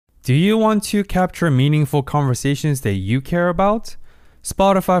Do you want to capture meaningful conversations that you care about?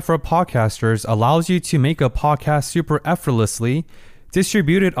 Spotify for Podcasters allows you to make a podcast super effortlessly,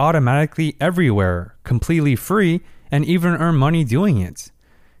 distribute it automatically everywhere, completely free, and even earn money doing it.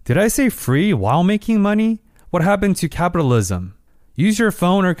 Did I say free while making money? What happened to capitalism? Use your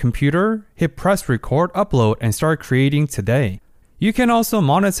phone or computer, hit press record, upload, and start creating today. You can also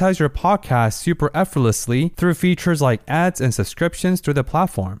monetize your podcast super effortlessly through features like ads and subscriptions through the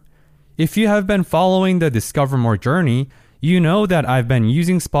platform. If you have been following the Discover More journey, you know that I've been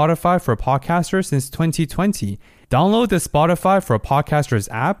using Spotify for Podcasters since 2020. Download the Spotify for Podcasters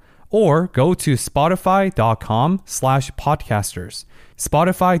app or go to spotify.com/podcasters.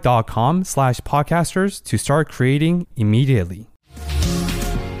 Spotify.com/podcasters to start creating immediately.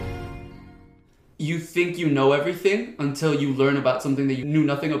 You think you know everything until you learn about something that you knew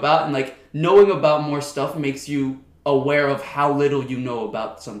nothing about, and like knowing about more stuff makes you aware of how little you know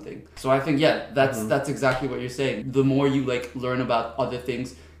about something. So I think that's exactly what you're saying. The more you like learn about other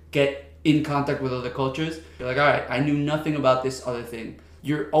things, get in contact with other cultures, you're like, all right, I knew nothing about this other thing.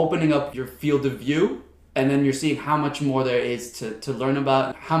 You're opening up your field of view, and then you're seeing how much more there is to learn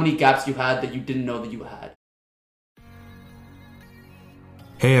about, how many gaps you had that you didn't know that you had.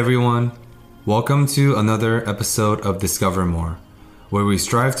 Hey everyone, welcome to another episode of Discover More, where we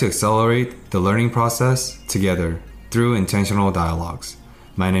strive to accelerate the learning process together through intentional dialogues.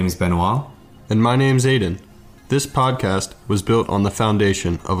 My name is Benoit. And my name's Aiden. This podcast was built on the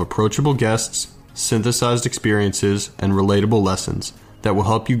foundation of approachable guests, synthesized experiences, and relatable lessons that will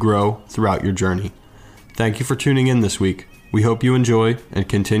help you grow throughout your journey. Thank you for tuning in this week. We hope you enjoy and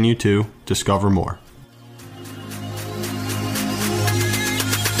continue to discover more.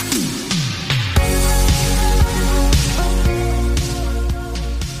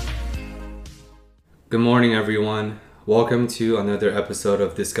 Good morning, everyone. Welcome to another episode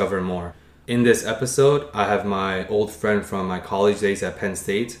of Discover More. In this episode, I have my old friend from my college days at Penn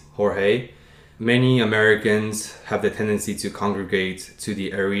State, Jorge. Many Americans have the tendency to congregate to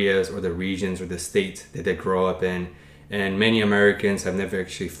the areas or the regions or the state that they grow up in. And many Americans have never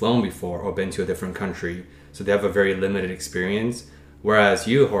actually flown before or been to a different country. So they have a very limited experience. Whereas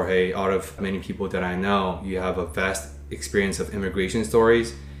you, Jorge, out of many people that I know, you have a vast experience of immigration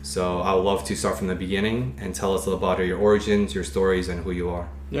stories. So I would love to start from the beginning and tell us a little about your origins, your stories, and who you are.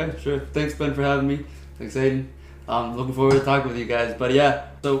 Yeah, sure. Thanks, Ben, for having me. Thanks, Aiden. Looking forward to talking with you guys. But yeah,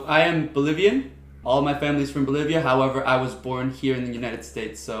 so I am Bolivian. All my family's from Bolivia. However, I was born here in the United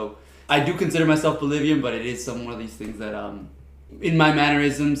States. So I do consider myself Bolivian, but it is one of these things that in my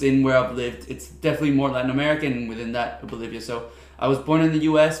mannerisms, in where I've lived, it's definitely more Latin American, and within that, Bolivia. So I was born in the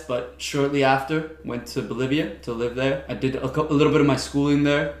U.S., but shortly after, went to Bolivia to live there. I did a little bit of my schooling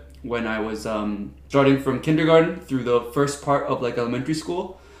there when I was starting from kindergarten through the first part of like elementary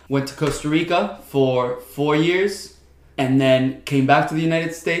school. Went to Costa Rica for 4 years, and then came back to the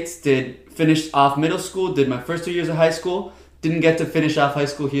United States, finished off middle school, did my first 2 years of high school. Didn't get to finish off high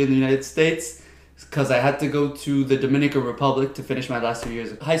school here in the United States because I had to go to the Dominican Republic to finish my last 2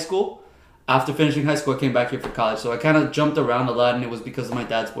 years of high school. After finishing high school, I came back here for college. So I kind of jumped around a lot, and it was because of my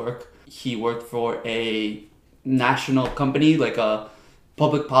dad's work. He worked for a national company, like a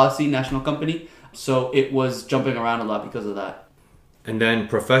public policy national company. So it was jumping around a lot because of that. And then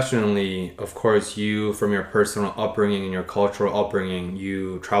professionally, of course, you, from your personal upbringing and your cultural upbringing,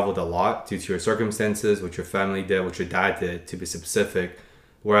 you traveled a lot due to your circumstances, what your family did, what your dad did, to be specific.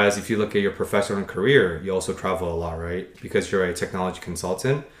 Whereas if you look at your professional career, you also travel a lot, right? Because you're a technology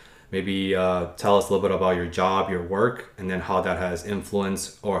consultant. Maybe tell us a little bit about your job, your work, and then how that has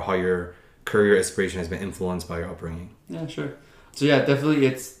influenced, or how your career aspiration has been influenced by your upbringing. Yeah, sure. So yeah, definitely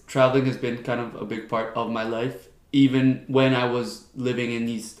traveling has been kind of a big part of my life. Even when I was living in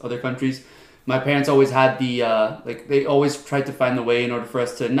these other countries, my parents always had they always tried to find the way in order for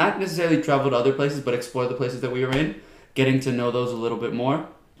us to not necessarily travel to other places, but explore the places that we were in, getting to know those a little bit more.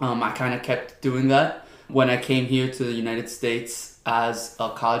 I kind of kept doing that. When I came here to the United States as a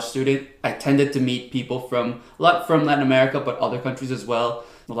college student, I tended to meet people from Latin America, but other countries as well.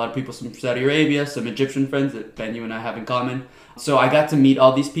 A lot of people from Saudi Arabia, some Egyptian friends that Ben, you and I have in common. So I got to meet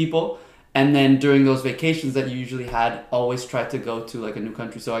all these people. And then during those vacations that you usually had, always tried to go to like a new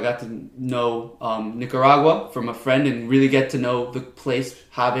country. So I got to know Nicaragua from a friend and really get to know the place,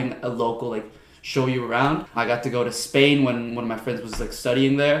 having a local like show you around. I got to go to Spain when one of my friends was like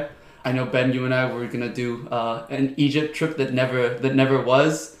studying there. I know, Ben, you and I were gonna do an Egypt trip that never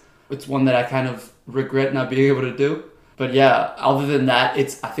was. It's one that I kind of regret not being able to do. But yeah, other than that,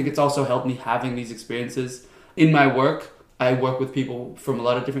 I think it's also helped me having these experiences in my work. I work with people from a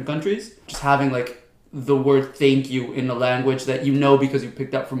lot of different countries. Just having like the word thank you in a language that you know because you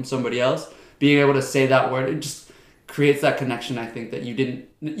picked up from somebody else, being able to say that word, it just creates that connection, I think, that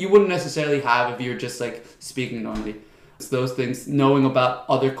you wouldn't necessarily have if you're just like speaking normally. It's those things, knowing about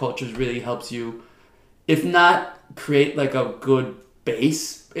other cultures really helps you, if not create like a good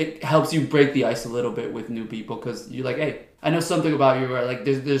base, it helps you break the ice a little bit with new people, because you're like, hey, I know something about you, or like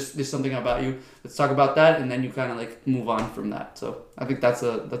there's something about you, let's talk about that, and then you kind of like move on from that. So I think that's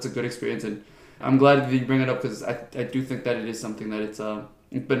a good experience, and I'm glad that you bring it up, because I do think that it is something that it's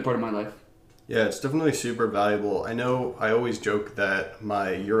been part of my life. Yeah, it's definitely super valuable. I know I always joke that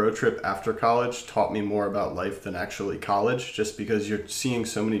my Euro trip after college taught me more about life than actually college, just because you're seeing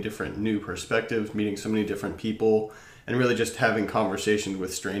so many different new perspectives, meeting so many different people, and really just having conversations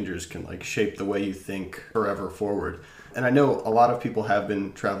with strangers can like shape the way you think forever forward. And I know a lot of people have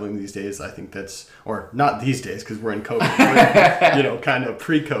been traveling these days. I think that's, or not these days because we're in COVID, but, kind of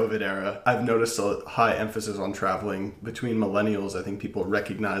pre-COVID era. I've noticed a high emphasis on traveling between millennials. I think people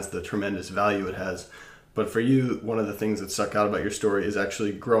recognize the tremendous value it has. But for you, one of the things that stuck out about your story is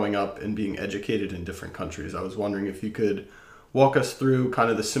actually growing up and being educated in different countries. I was wondering if you could walk us through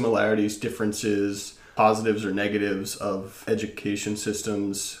kind of the similarities, differences, positives or negatives of education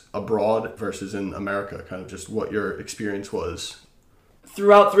systems abroad versus in America, kind of just what your experience was.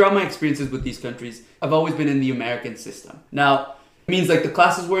 Throughout my experiences with these countries, I've always been in the American system. Now, it means like the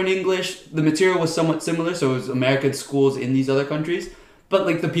classes were in English, the material was somewhat similar, so it was American schools in these other countries, but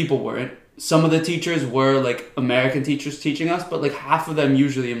like the people weren't. Some of the teachers were like American teachers teaching us, but like half of them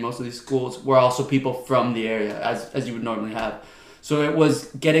usually in most of these schools were also people from the area, as you would normally have. So it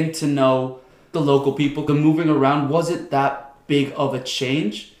was getting to know the local people. The moving around wasn't that big of a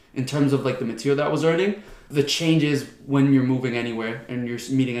change in terms of like the material that I was learning. The change is when you're moving anywhere and you're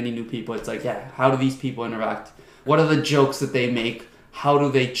meeting any new people. It's like, yeah, how do these people interact? What are the jokes that they make? How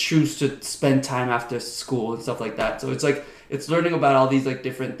do they choose to spend time after school and stuff like that? So it's like, it's learning about all these like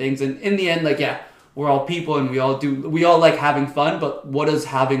different things. And in the end, like, yeah, we're all people and we all like having fun, but what does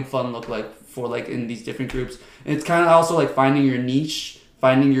having fun look like for like in these different groups? And it's kind of also like finding your niche,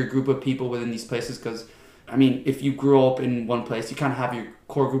 finding your group of people within these places, because I mean, if you grow up in one place, you kind of have your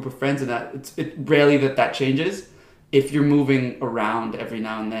core group of friends, and it rarely that changes. If you're moving around every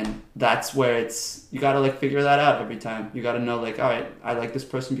now and then, that's where you gotta like figure that out every time. You gotta know like, all right, I like this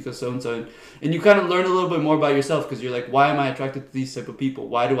person because so and so, and you kind of learn a little bit more about yourself, because you're like, why am I attracted to these type of people?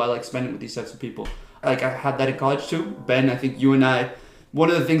 Why do I like spending with these types of people? Like I had that in college too. Ben, I think you and I,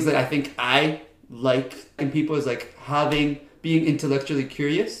 one of the things that I think I like in people is like being intellectually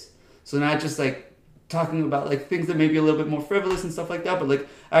curious. So not just like talking about like things that may be a little bit more frivolous and stuff like that, but like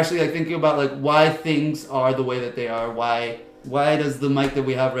actually like thinking about like why things are the way that they are. Why does the mic that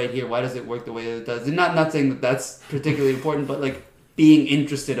we have right here, why does it work the way that it does? And not saying that that's particularly important, but like being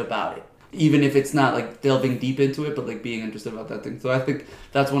interested about it, even if it's not like delving deep into it, but like being interested about that thing. So I think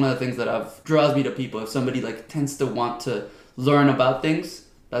that's one of the things that draws me to people. If somebody like tends to want to learn about things,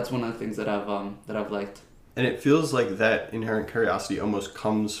 that's one of the things that I've liked. And it feels like that inherent curiosity almost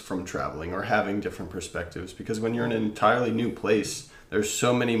comes from traveling or having different perspectives, because when you're in an entirely new place, there's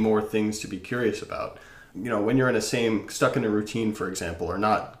so many more things to be curious about. When you're stuck in a routine, for example, or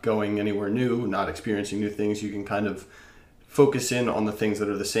not going anywhere new, not experiencing new things, you can kind of focus in on the things that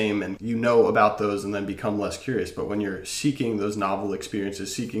are the same and you know about those and then become less curious. But when you're seeking those novel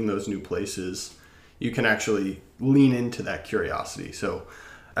experiences, seeking those new places, you can actually lean into that curiosity. So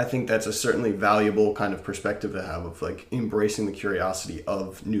I think that's a certainly valuable kind of perspective to have, of like embracing the curiosity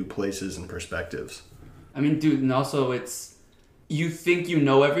of new places and perspectives. I mean, dude, and also you think you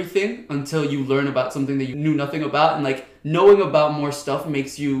know everything until you learn about something that you knew nothing about, and like knowing about more stuff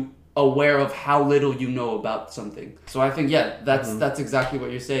makes you aware of how little you know about something. So I think, yeah, that's exactly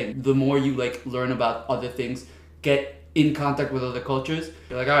what you're saying. The more you like learn about other things, get in contact with other cultures,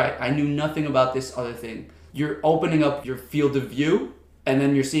 you're like, all right, I knew nothing about this other thing. You're opening up your field of view, and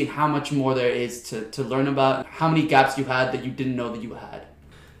then you're seeing how much more there is to learn about, how many gaps you had that you didn't know that you had.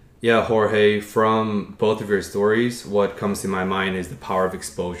 Yeah, Jorge, from both of your stories, what comes to my mind is the power of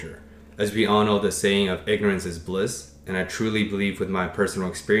exposure. As we all know, the saying of ignorance is bliss, and I truly believe with my personal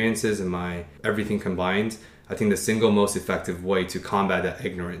experiences and my everything combined, I think the single most effective way to combat that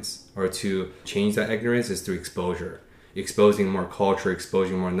ignorance or to change that ignorance is through exposure. Exposing more culture,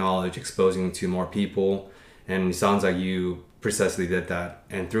 exposing more knowledge, exposing to more people, and it sounds like you precisely did that.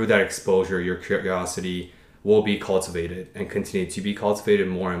 And through that exposure, your curiosity will be cultivated and continue to be cultivated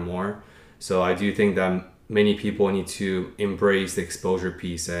more and more. So I do think that many people need to embrace the exposure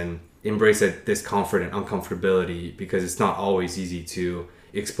piece and embrace that discomfort and uncomfortability, because it's not always easy to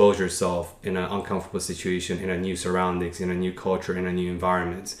expose yourself in an uncomfortable situation, in a new surroundings, in a new culture, in a new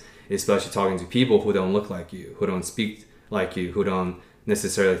environment. especially talking to people who don't look like you, who don't speak like you, who don't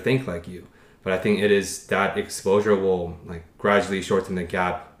necessarily think like you. But I think it is that exposure will like gradually shorten the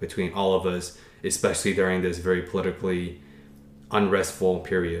gap between all of us, especially during this very politically unrestful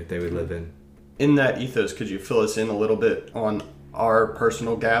period that we live in. In that ethos, could you fill us in a little bit on our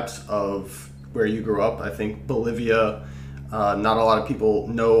personal gaps of where you grew up? I think Bolivia, not a lot of people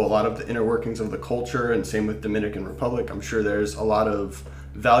know a lot of the inner workings of the culture, and same with Dominican Republic. I'm sure there's a lot of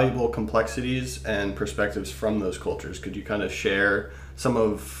valuable complexities and perspectives from those cultures. Could you kind of share some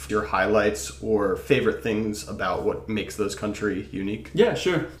of your highlights or favorite things about what makes those countries unique? Yeah,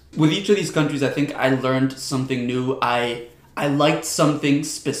 sure. With each of these countries, I think I learned something new. I liked something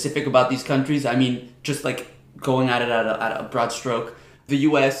specific about these countries. I mean, just like going at it at a broad stroke. The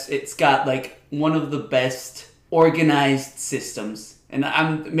US, it's got like one of the best organized systems.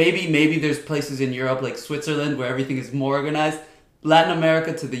 And maybe there's places in Europe like Switzerland where everything is more organized. Latin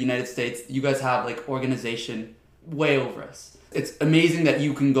America to the United States, you guys have like organization way over us. It's amazing that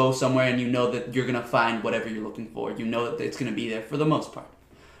you can go somewhere and you know that you're going to find whatever you're looking for. You know that it's going to be there for the most part.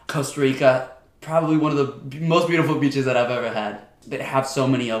 Costa Rica, probably one of the most beautiful beaches that I've ever had. They have so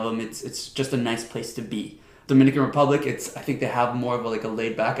many of them. It's just a nice place to be. Dominican Republic, I think they have more of a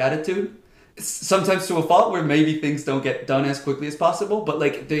laid back attitude. Sometimes to a fault where maybe things don't get done as quickly as possible, but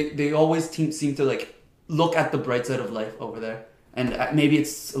like they always seem to like look at the bright side of life over there. And maybe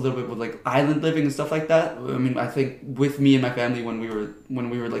it's a little bit with like island living and stuff like that. I mean, I think with me and my family when we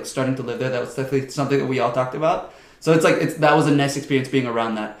were like starting to live there, that was definitely something that we all talked about. So it's like that was a nice experience being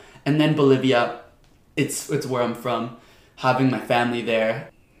around that. And then Bolivia, it's where I'm from. Having my family there,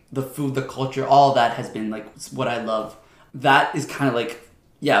 the food, the culture, all that has been like what I love. That is kind of like,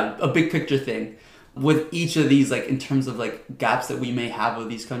 yeah, a big picture thing. With each of these, like in terms of like gaps that we may have with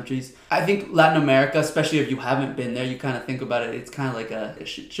these countries, I think Latin America, especially if you haven't been there, you kind of think about it, it's kind of like a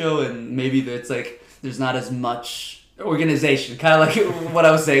shit show, and maybe it's like there's not as much organization, kind of like what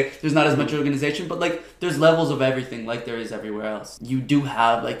I was saying, there's not as much organization, but like there's levels of everything like there is everywhere else. You do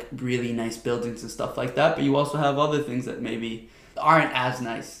have like really nice buildings and stuff like that, but you also have other things that maybe aren't as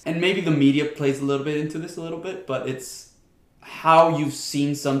nice, and maybe the media plays a little bit into this a little bit, but it's how you've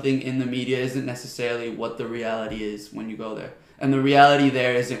seen something in the media isn't necessarily what the reality is when you go there. And the reality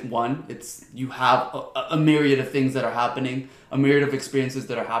there isn't one. It's you have a myriad of things that are happening, a myriad of experiences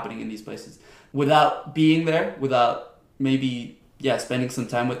that are happening in these places. Without being there, without maybe, spending some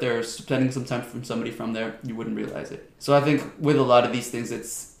time with there or spending some time from somebody from there, you wouldn't realize it. So I think with a lot of these things,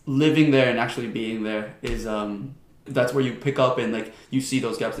 it's living there and actually being there is, that's where you pick up and like you see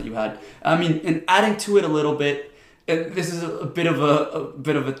those gaps that you had. I mean, and adding to it a little bit, and this is a bit of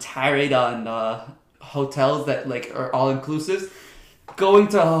a tirade on hotels that like are all inclusive. Going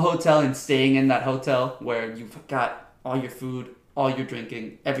to a hotel and staying in that hotel where you've got all your food, all your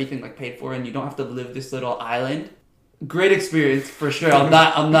drinking, everything like paid for, and you don't have to live this little island. Great experience for sure.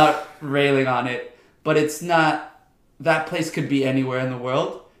 I'm not railing on it, but it's not. That place could be anywhere in the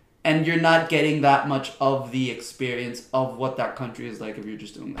world, and you're not getting that much of the experience of what that country is like if you're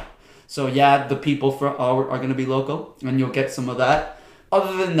just doing that. So yeah, the people are going to be local, and you'll get some of that.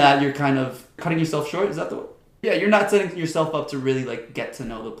 Other than that, you're kind of cutting yourself short. Is that the word? Yeah, you're not setting yourself up to really like get to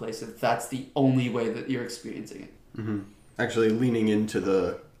know the place if that's the only way that you're experiencing it. Mm-hmm. Actually, leaning into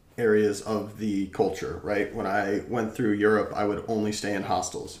the areas of the culture, right? When I went through Europe, I would only stay in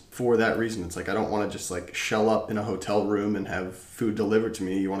hostels. For that reason, it's like I don't want to just like shell up in a hotel room and have food delivered to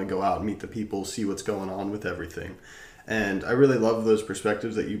me. You want to go out and meet the people, see what's going on with everything. And I really love those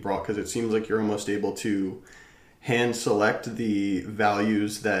perspectives that you brought because it seems like you're almost able to hand select the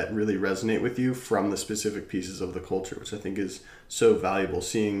values that really resonate with you from the specific pieces of the culture, which I think is so valuable,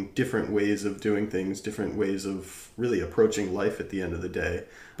 seeing different ways of doing things, different ways of really approaching life at the end of the day.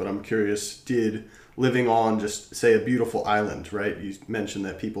 But I'm curious, did living on just, say, a beautiful island, right? You mentioned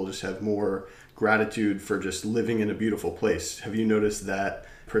that people just have more gratitude for just living in a beautiful place. Have you noticed that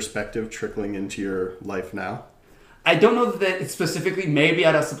perspective trickling into your life now? I don't know that it's specifically, maybe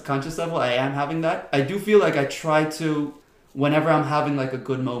at a subconscious level, I am having that. I do feel like I try to, whenever I'm having like a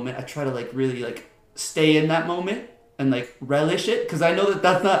good moment, I try to like really like stay in that moment and like relish it. Because I know that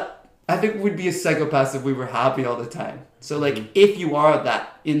that's not, I think we'd be a psychopath if we were happy all the time. So like if you are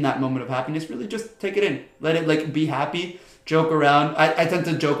in that moment of happiness, really just take it in. Let it like be happy. Joke around. I tend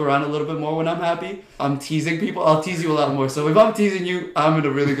to joke around a little bit more when I'm happy. I'm teasing people. I'll tease you a lot more. So if I'm teasing you, I'm in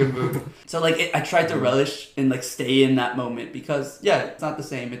a really good mood. So like I try to relish and like stay in that moment because it's not the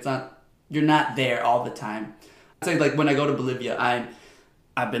same. You're not there all the time. I'd say like when I go to Bolivia,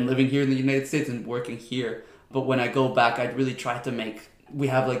 I've been living here in the United States and working here. But when I go back, I'd really try to make we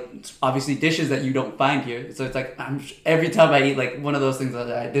have like obviously dishes that you don't find here. So it's like every time I eat like one of those things,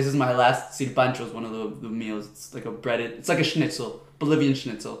 this is my last silpancho is one of the meals. It's like it's like a schnitzel, Bolivian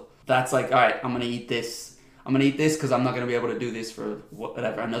schnitzel. That's like, all right, I'm gonna eat this because I'm not gonna be able to do this for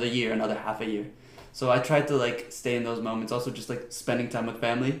whatever, another year, another half a year. So I try to like stay in those moments. Also, just like spending time with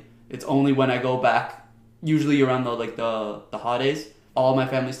family. It's only when I go back, usually around the holidays, all my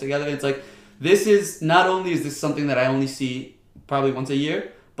family's together. It's like this is not only is this something that I only see probably once a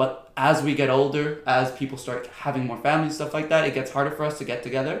year, but as we get older, as people start having more family stuff like that, it gets harder for us to get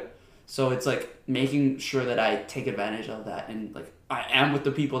together. So it's like making sure that I take advantage of that and like I am with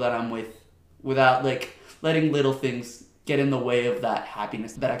the people that I'm with without like letting little things get in the way of that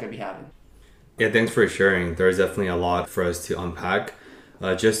happiness that I could be having. Yeah, thanks for sharing. There's definitely a lot for us to unpack.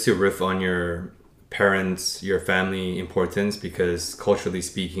 Just to riff on your parents, your family importance, because culturally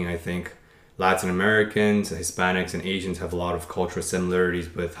speaking, I think Latin Americans, Hispanics, and Asians have a lot of cultural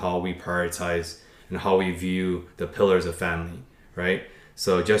similarities with how we prioritize and how we view the pillars of family, right?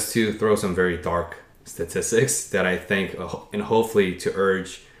 So just to throw some very dark statistics that I think, and hopefully to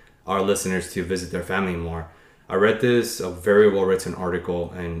urge our listeners to visit their family more. I read this, a very well-written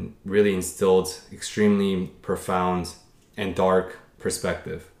article, and really instilled extremely profound and dark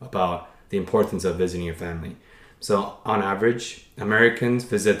perspective about the importance of visiting your family. So on average, Americans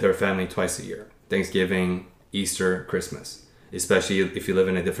visit their family twice a year: Thanksgiving, Easter, Christmas, especially if you live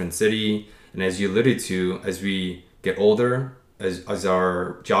in a different city. And as you alluded to, as we get older, as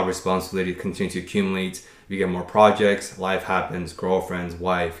our job responsibility continue to accumulate, we get more projects, life happens, girlfriends,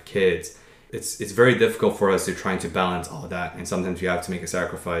 wife, kids. It's very difficult for us to trying to balance all of that. And sometimes you have to make a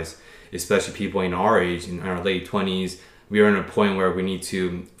sacrifice, especially people in our age, in our late 20s. We are in a point where we need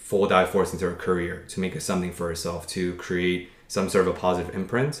to full dive force into our career to make something for ourselves, to create some sort of a positive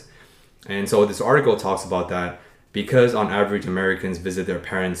imprint. And so this article talks about that because on average Americans visit their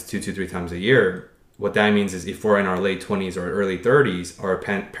parents 2 to 3 times a year. What that means is if we're in our late 20s or early 30s, our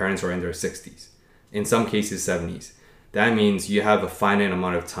parents are in their 60s, in some cases 70s. That means you have a finite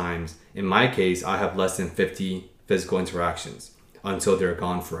amount of times. In my case, I have less than 50 physical interactions until they're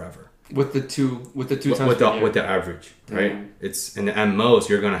gone forever. With the two times with the average, right? It's and at most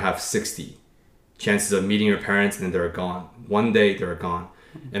you're gonna have 60 chances of meeting your parents and then they're gone. One day they're gone.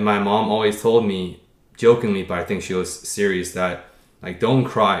 And my mom always told me, jokingly, but I think she was serious, that like, don't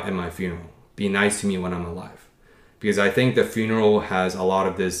cry at my funeral. Be nice to me when I'm alive. Because I think the funeral has a lot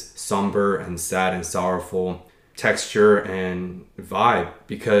of this somber and sad and sorrowful texture and vibe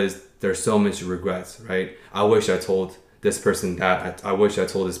because there's so much regrets, right? I wish I told this person that. I wish I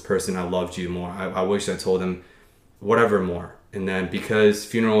told this person I loved you more. I wish I told them whatever more. And then because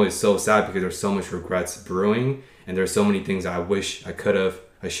funeral is so sad because there's so much regrets brewing and there's so many things I wish I could have,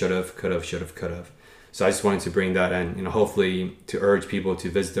 I should have, could have. So I just wanted to bring that in, hopefully to urge people to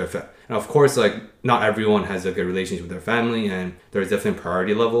visit their family. And of course, like, not everyone has a good relationship with their family and there's different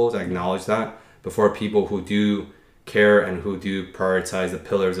priority levels. I acknowledge that. But for people who do care and who do prioritize the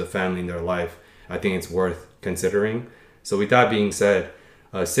pillars of family in their life, I think it's worth considering. So with that being said,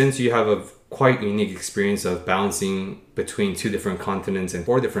 since you have a quite unique experience of balancing between 2 different continents and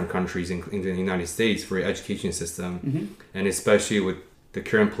 4 different countries in the United States for your education system, and especially with the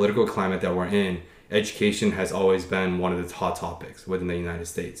current political climate that we're in, education has always been one of the hot topics within the United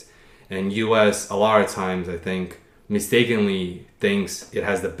States. And US, a lot of times, I think, mistakenly thinks it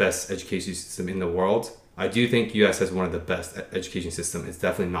has the best education system in the world. I do think US has one of the best education system. It's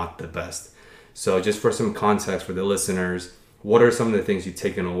definitely not the best. So just for some context for the listeners, what are some of the things you've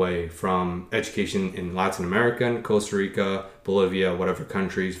taken away from education in Latin America, Costa Rica, Bolivia, whatever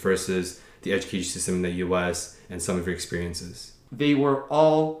countries, versus the education system in the US and some of your experiences? They were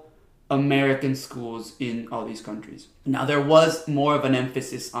all American schools in all these countries. Now, there was more of an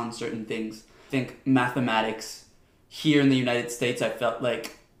emphasis on certain things. I think mathematics here in the United States, I felt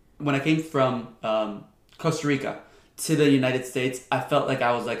like when I came from Costa Rica to the United States, I felt like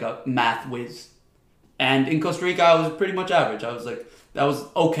I was like a math whiz. And in Costa Rica, I was pretty much average. I was like, that was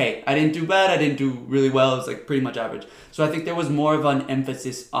okay. I didn't do bad. I didn't do really well. It was like pretty much average. So I think there was more of an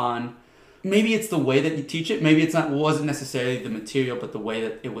emphasis on, maybe it's the way that you teach it. Maybe wasn't necessarily the material, but the way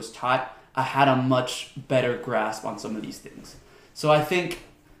that it was taught. I had a much better grasp on some of these things. So I think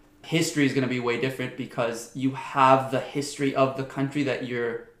history is going to be way different because you have the history of the country that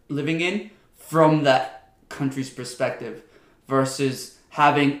you're living in from that country's perspective versus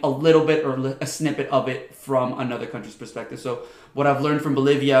having a little bit or a snippet of it from another country's perspective. So what I've learned from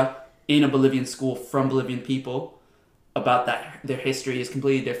Bolivia in a Bolivian school from Bolivian people about that, their history is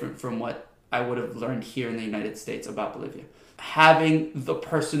completely different from what I would have learned here in the United States about Bolivia. Having the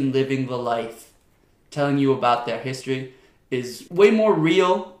person living the life telling you about their history is way more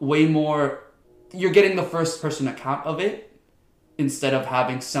real, way more, you're getting the first person account of it instead of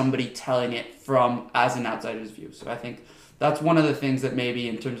having somebody telling it from as an outsider's view. So I think that's one of the things that maybe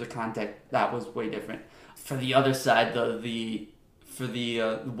in terms of content, that was way different. For the other side, the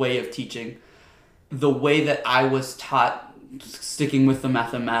way of teaching, the way that I was taught, sticking with the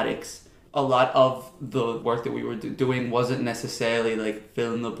mathematics, a lot of the work that we were doing wasn't necessarily like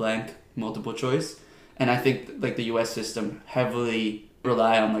fill in the blank multiple choice. And I think like the US system heavily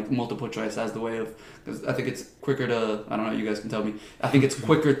rely on like multiple choice as the way of, because I think it's quicker to, I don't know, you guys can tell me, I think it's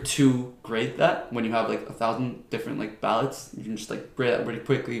quicker to grade that when you have like 1,000 different like ballots. You can just like grade that pretty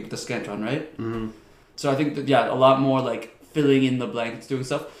quickly with the Scantron, right? Mm-hmm. So I think that, yeah, a lot more like filling in the blanks, doing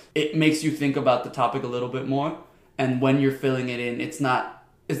stuff. It makes you think about the topic a little bit more. And when you're filling it in, it's not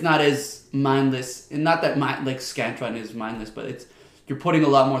as mindless. And not that like Scantron is mindless, but you're putting a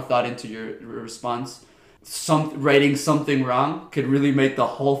lot more thought into your response. Writing something wrong could really make the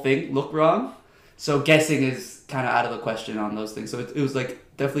whole thing look wrong. So guessing is kind of out of the question on those things. So it was like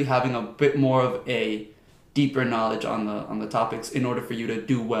definitely having a bit more of a deeper knowledge on the topics in order for you to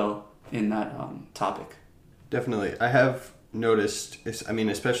do well in that topic. Definitely. I have noticed, I mean,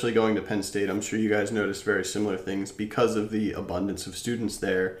 especially going to Penn State, I'm sure you guys noticed very similar things. Because of the abundance of students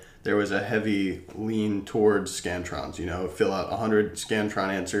there was a heavy lean towards Scantrons, fill out 100 Scantron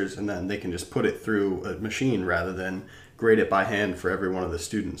answers and then they can just put it through a machine rather than grade it by hand for every one of the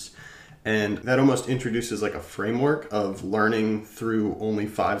students. And that almost introduces like a framework of learning through only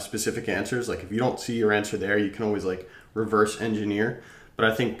 5 specific answers. Like if you don't see your answer there, you can always like reverse engineer.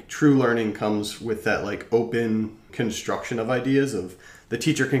 But I think true learning comes with that like open construction of ideas of the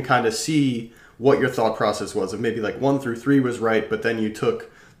teacher can kind of see what your thought process was of maybe like 1 through 3 was right, but then you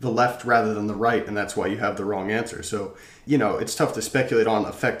took the left rather than the right, and that's why you have the wrong answer. So, it's tough to speculate on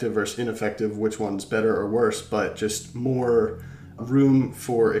effective versus ineffective, which one's better or worse, but just more room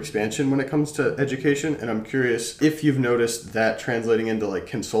for expansion when it comes to education. And I'm curious if you've noticed that translating into like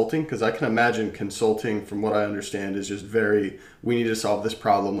consulting, because I can imagine consulting, from what I understand, is just we need to solve this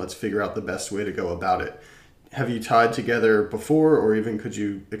problem, let's figure out the best way to go about it. Have you tied together before, or even could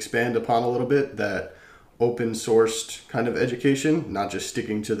you expand upon a little bit that open sourced kind of education, not just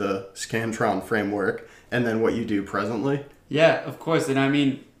sticking to the Scantron framework, and then what you do presently? Yeah, of course. And I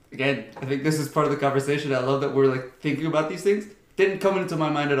mean, again, I think this is part of the conversation. I love that we're like thinking about these things. Didn't come into my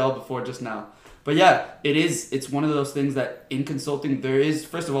mind at all before just now. But yeah, it's one of those things that in consulting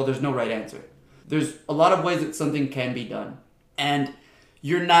first of all, there's no right answer. There's a lot of ways that something can be done. And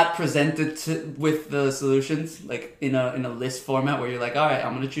you're not presented with the solutions like in a list format where you're like, all right,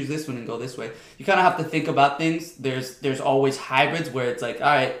 I'm going to choose this one and go this way. You kind of have to think about things. There's always hybrids where it's like, all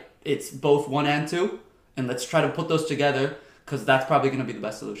right, it's both 1 and 2, and let's try to put those together because that's probably going to be the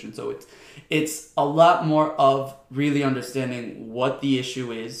best solution. So it's a lot more of really understanding what the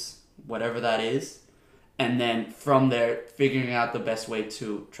issue is, whatever that is, and then from there figuring out the best way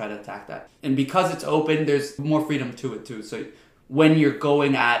to try to attack that. And because it's open, there's more freedom to it too. So when you're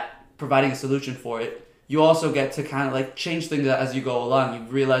going at providing a solution for it, you also get to kind of like change things as you go along. You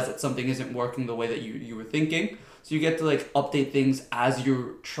realize that something isn't working the way that you were thinking. So you get to like update things as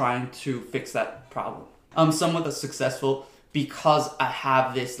you're trying to fix that problem. I'm somewhat successful because I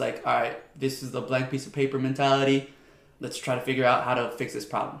have this like, all right, this is the blank piece of paper mentality. Let's try to figure out how to fix this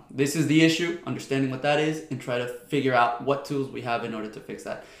problem. This is the issue, understanding what that is, and try to figure out what tools we have in order to fix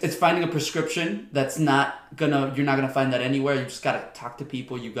that. It's finding a prescription that's you're not gonna find that anywhere. You just gotta talk to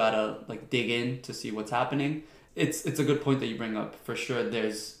people. You gotta like dig in to see what's happening. It's a good point that you bring up for sure.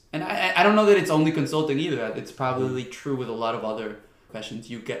 And I don't know that it's only consulting either. It's probably true with a lot of other questions.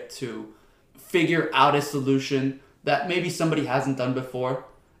 You get to figure out a solution that maybe somebody hasn't done before.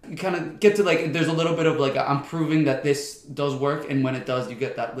 You kind of get to like, there's a little bit of like, I'm proving that this does work. And when it does, you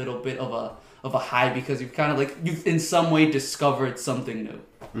get that little bit of a high because you've kind of like, you've in some way discovered something new.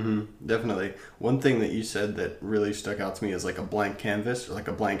 Mm-hmm, definitely. One thing that you said that really stuck out to me is like a blank canvas or like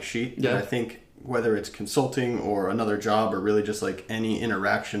a blank sheet. Yeah. And I think whether it's consulting or another job or really just like any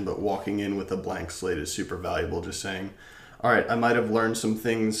interaction, but walking in with a blank slate is super valuable. Just saying, all right, I might have learned some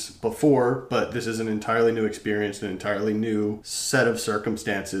things before, but this is an entirely new experience, an entirely new set of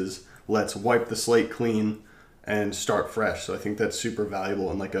circumstances. Let's wipe the slate clean and start fresh. So I think that's super valuable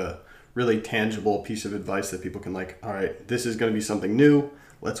and like a really tangible piece of advice that people can like, all right, this is going to be something new.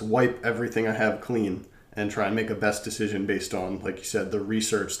 Let's wipe everything I have clean and try and make a best decision based on, like you said, the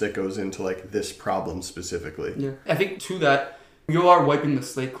research that goes into like this problem specifically. Yeah, I think to that, you are wiping the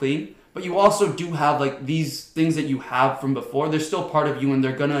slate clean. But you also do have like these things that you have from before. They're still part of you and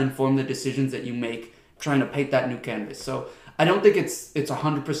they're going to inform the decisions that you make trying to paint that new canvas. So I don't think it's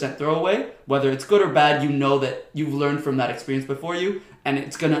 100% throwaway. Whether it's good or bad, you know that you've learned from that experience before you, and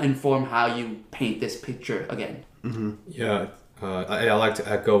it's going to inform how you paint this picture again. Mm-hmm. Yeah, I like to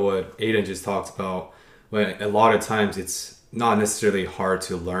echo what Aiden just talked about. When a lot of times it's not necessarily hard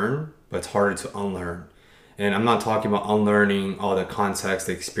to learn, but it's harder to unlearn. And I'm not talking about unlearning all the context,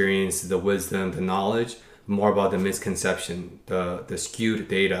 the experience, the wisdom, the knowledge, more about the misconception, the skewed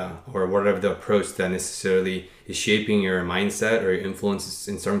data, or whatever the approach that necessarily is shaping your mindset or your influences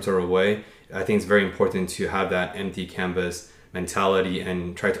in some sort of way. I think it's very important to have that empty canvas mentality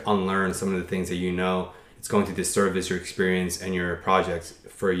and try to unlearn some of the things that you know it's going to disservice your experience and your projects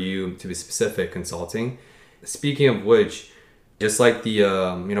for you to be specific consulting. Speaking of which, just like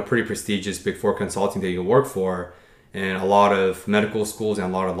the pretty prestigious Big Four consulting that you work for, and a lot of medical schools and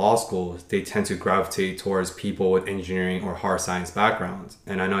a lot of law schools, they tend to gravitate towards people with engineering or hard science backgrounds.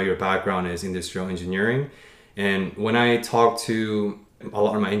 And I know your background is industrial engineering. And when I talk to a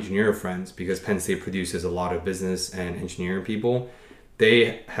lot of my engineer friends, because Penn State produces a lot of business and engineering people,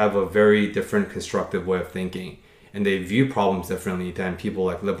 they have a very different constructive way of thinking. And they view problems differently than people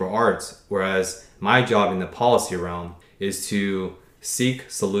like liberal arts. Whereas my job in the policy realm is to seek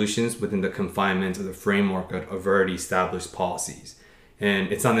solutions within the confinement of the framework of already established policies.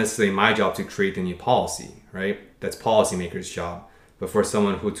 And it's not necessarily my job to create the new policy, right? That's policymakers' job. But for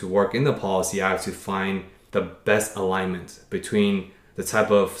someone who to work in the policy, I have to find the best alignment between the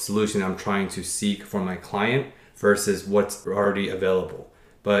type of solution I'm trying to seek for my client versus what's already available.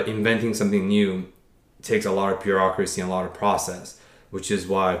 But inventing something new takes a lot of bureaucracy and a lot of process, which is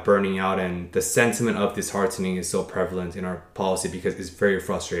why burning out and the sentiment of disheartening is so prevalent in our policy, because it's very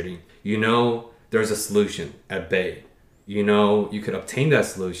frustrating. You know there's a solution at bay. You know you could obtain that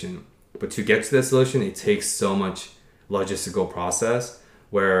solution, but to get to that solution, it takes so much logistical process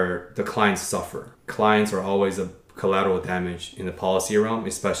where the clients suffer. Clients are always a collateral damage in the policy realm,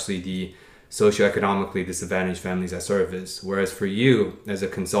 especially the socioeconomically disadvantaged families I service. Whereas for you as a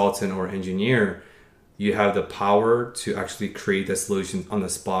consultant or engineer, you have the power to actually create the solution on the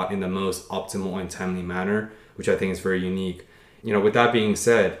spot in the most optimal and timely manner, which I think is very unique. With that being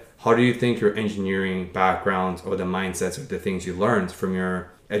said, how do you think your engineering background or the mindsets or the things you learned from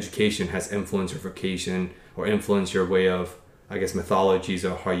your education has influenced your vocation or influenced your way of, methodologies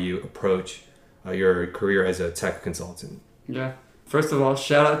or how you approach your career as a tech consultant? Yeah. First of all,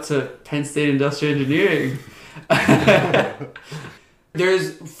 shout out to Penn State Industrial Engineering.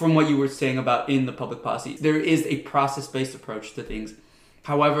 There's, from what you were saying about in the public policy, there is a process-based approach to things.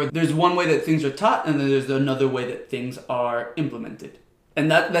 However, there's one way that things are taught, and then there's another way that things are implemented.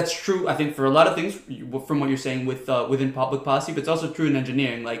 And that's true, I think, for a lot of things, from what you're saying within public policy, but it's also true in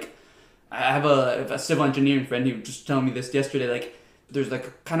engineering. Like, I have a civil engineering friend who was just telling me this yesterday. Like, there's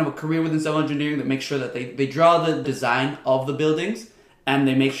like kind of a career within civil engineering that makes sure that they draw the design of the buildings, and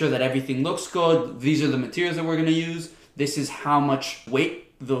they make sure that everything looks good. These are the materials that we're going to use. This is how much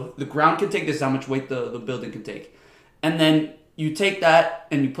weight the ground can take. This is how much weight the building can take. And then you take that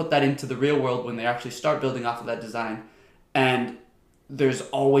and you put that into the real world when they actually start building off of that design. And there's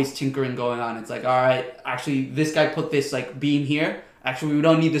always tinkering going on. It's like, all right, actually, this guy put this like beam here. Actually, we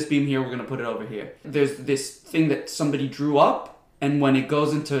don't need this beam here. We're going to put it over here. There's this thing that somebody drew up. And when it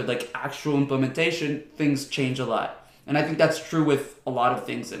goes into like actual implementation, things change a lot. And I think that's true with a lot of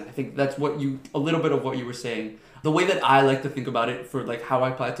things. And I think that's a little bit of what you were saying. The way that I like to think about it for like how I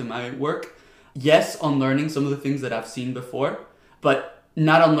apply it to my work, yes, unlearning some of the things that I've seen before, but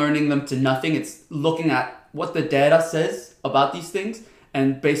not unlearning them to nothing. It's looking at what the data says about these things,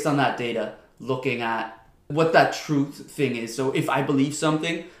 and based on that data, looking at what that truth thing is. So if I believe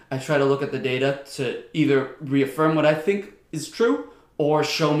something, I try to look at the data to either reaffirm what I think is true or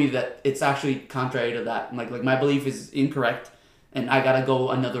show me that it's actually contrary to that. Like my belief is incorrect and I gotta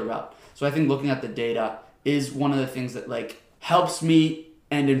go another route. So I think looking at the data is one of the things that like helps me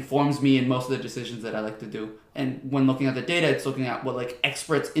and informs me in most of the decisions that I like to do. And when looking at the data, it's looking at what like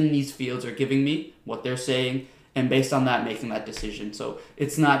experts in these fields are giving me, what they're saying, and based on that, making that decision. So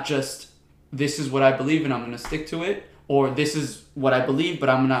it's not just, this is what I believe and I'm going to stick to it, or this is what I believe, but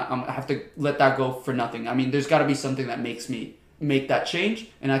I have to let that go for nothing. I mean, there's got to be something that makes me make that change.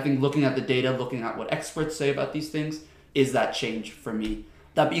 And I think looking at the data, looking at what experts say about these things is that change for me.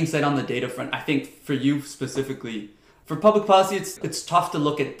 That being said, on the data front, I think for you specifically, for public policy, it's tough to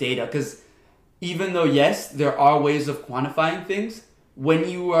look at data because even though, yes, there are ways of quantifying things, when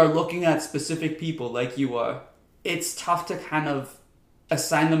you are looking at specific people like you are, it's tough to kind of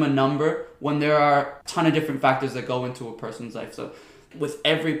assign them a number when there are a ton of different factors that go into a person's life. So with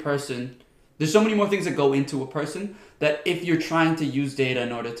every person, there's so many more things that go into a person that if you're trying to use data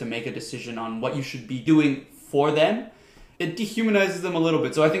in order to make a decision on what you should be doing for them, it dehumanizes them a little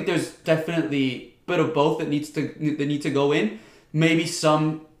bit. So I think there's definitely a bit of both that need to go in. Maybe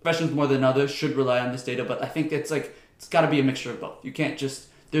some professions more than others should rely on this data, but I think it's got to be a mixture of both. You can't just,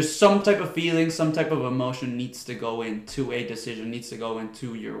 there's some type of feeling, some type of emotion needs to go into a decision, needs to go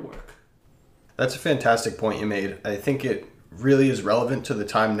into your work. That's a fantastic point you made. I think it really is relevant to the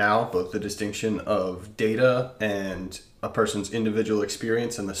time now, both the distinction of data and a person's individual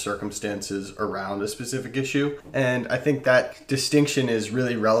experience and the circumstances around a specific issue. And I think that distinction is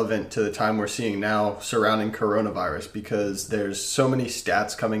really relevant to the time we're seeing now surrounding coronavirus, because there's so many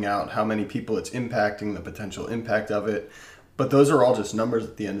stats coming out, how many people it's impacting, the potential impact of it. But those are all just numbers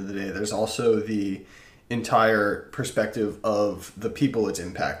at the end of the day. There's also the entire perspective of the people it's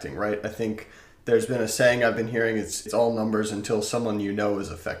impacting, right? I think there's been a saying I've been hearing, it's all numbers until someone you know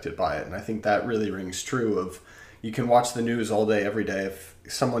is affected by it. And I think that really rings true of, you can watch the news all day, every day. If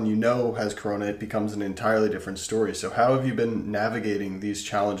someone you know has corona, it becomes an entirely different story. So how have you been navigating these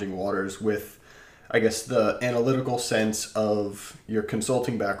challenging waters with, I guess, the analytical sense of your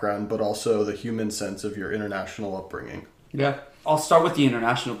consulting background, but also the human sense of your international upbringing? Yeah, I'll start with the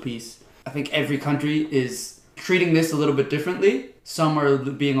international piece. I think every country is treating this a little bit differently. Some are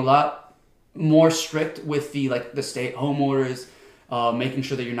being a lot more strict with the stay-at-home orders, making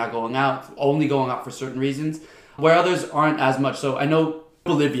sure that you're not going out, only going out for certain reasons, where others aren't as much. So I know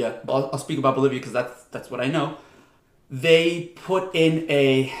Bolivia, I'll speak about Bolivia because that's what I know. They put in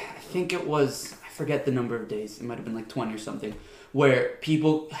I forget the number of days, it might have been like 20 or something, where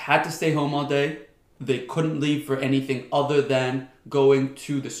people had to stay home all day. They couldn't leave for anything other than going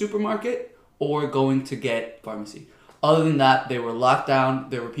to the supermarket or going to get pharmacy. Other than that, they were locked down.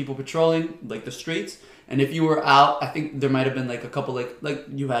 There were people patrolling like the streets. And if you were out, I think there might have been like a couple like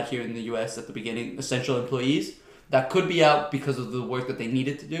you had here in the US at the beginning, essential employees that could be out because of the work that they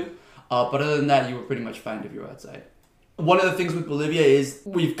needed to do. But other than that, you were pretty much fine if you were outside. One of the things with Bolivia is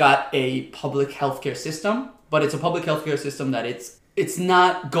we've got a public healthcare system, but it's a public healthcare system that it's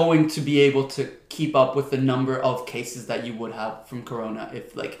not going to be able to keep up with the number of cases that you would have from corona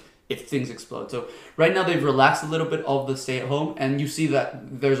if things explode. So right now they've relaxed a little bit of the stay at home, and you see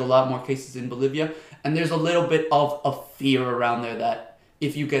that there's a lot more cases in Bolivia, and there's a little bit of a fear around there that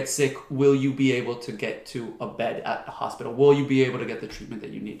if you get sick, will you be able to get to a bed at a hospital? Will you be able to get the treatment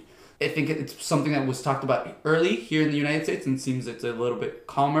that you need? I think it's something that was talked about early here in the United States, and it seems it's a little bit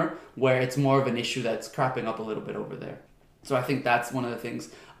calmer, where it's more of an issue that's cropping up a little bit over there. So I think that's one of the things.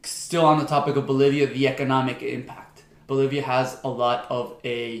 Still on the topic of Bolivia, the economic impact. Bolivia has a lot of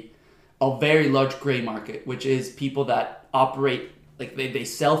a very large gray market, which is people that operate, like they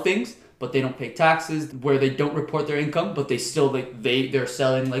sell things, but they don't pay taxes, where they don't report their income, but they still they're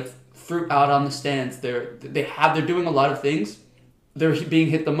selling like fruit out on the stands. They're doing a lot of things. They're being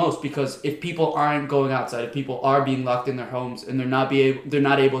hit the most because if people aren't going outside, if people are being locked in their homes and they're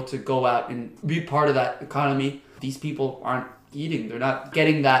not able to go out and be part of that economy, these people aren't eating. They're not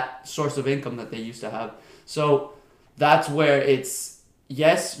getting that source of income that they used to have. So that's where it's,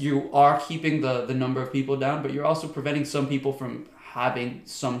 yes, you are keeping the number of people down, but you're also preventing some people from having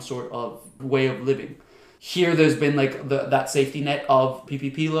some sort of way of living. Here, there's been like that safety net of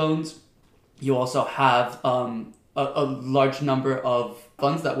PPP loans. You also have a large number of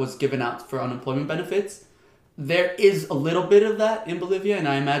funds that was given out for unemployment benefits. There is a little bit of that in Bolivia, and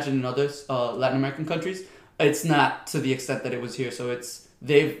I imagine in other Latin American countries. It's not to the extent that it was here, so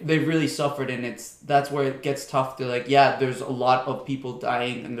they've really suffered, and that's where it gets tough to there's a lot of people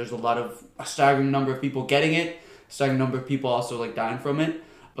dying, and there's a staggering number of people getting it, a staggering number of people also dying from it,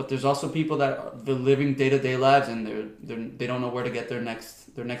 but there's also people that they're living day-to-day lives, and they don't know where to get their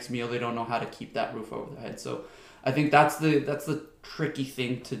next meal. They don't know how to keep that roof over their head. So I think that's the tricky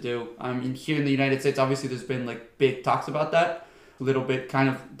thing to do. I mean, here in the United States, obviously there's been big talks about that. Little bit kind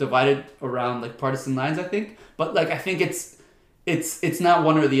of divided around partisan lines, I think, but I think it's not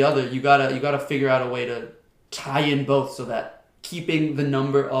one or the other. You gotta figure out a way to tie in both, so that keeping the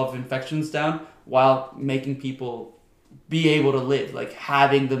number of infections down while making people be able to live,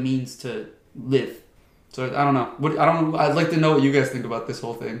 having the means to live. So I don't know. I'd like to know what you guys think about this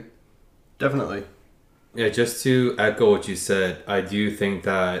whole thing. Definitely. Yeah, just to echo what you said, I do think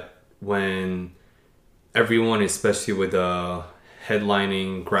that when everyone, especially with the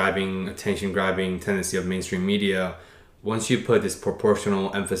headlining, attention-grabbing tendency of mainstream media, once you put this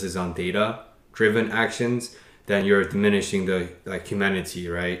proportional emphasis on data-driven actions, then you're diminishing the humanity,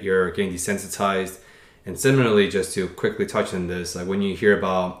 right? You're getting desensitized. And similarly, just to quickly touch on this, when you hear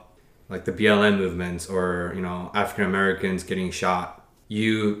about the BLM movements or African Americans getting shot,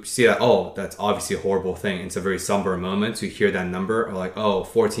 you see that, that's obviously a horrible thing. It's a very somber moment to hear that number, or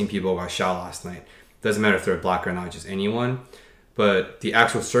 14 people got shot last night. Doesn't matter if they're black or not, just anyone. But the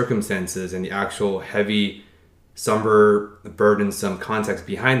actual circumstances and the actual heavy, somber, burdensome context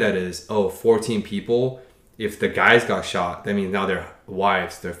behind that is, 14 people. If the guys got shot, that means now their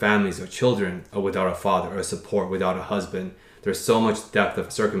wives, their families, their children are without a father or a support, without a husband. There's so much depth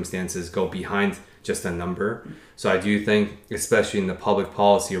of circumstances go behind just a number. So I do think, especially in the public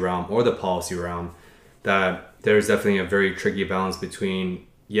policy realm or the policy realm, that there's definitely a very tricky balance between,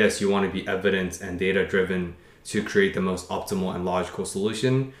 yes, you want to be evidence and data driven to create the most optimal and logical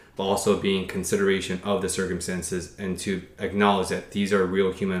solution, but also being consideration of the circumstances and to acknowledge that these are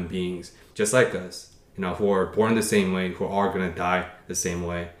real human beings, just like us, who are born the same way, who are going to die the same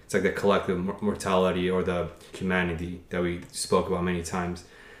way. It's like the collective mortality or the humanity that we spoke about many times.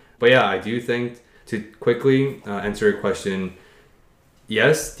 But yeah, I do think, to quickly answer your question,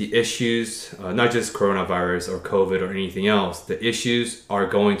 yes, the issues, not just coronavirus or COVID or anything else, the issues are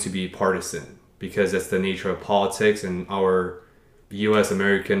going to be partisan because that's the nature of politics and our US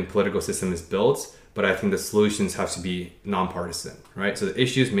American political system is built. But I think the solutions have to be nonpartisan, right? So the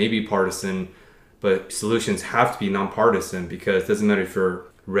issues may be partisan, but solutions have to be nonpartisan because it doesn't matter if you're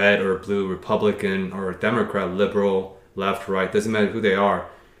red or blue, Republican or Democrat, liberal, left, right, doesn't matter who they are.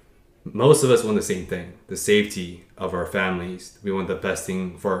 Most of us want the same thing, the safety of our families. We want the best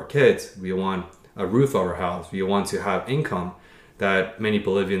thing for our kids. We want a roof over our house. We want to have income that many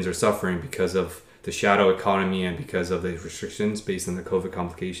Bolivians are suffering because of the shadow economy and because of the restrictions based on the COVID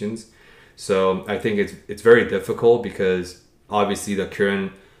complications. So I think it's very difficult because obviously the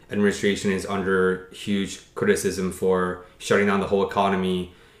current administration is under huge criticism for shutting down the whole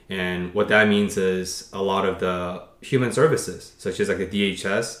economy. And what that means is a lot of the human services, such as like the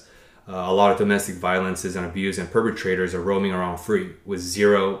DHS, a lot of domestic violences and abuse and perpetrators are roaming around free with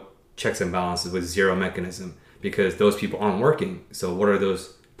zero checks and balances, with zero mechanism, because those people aren't working. So what are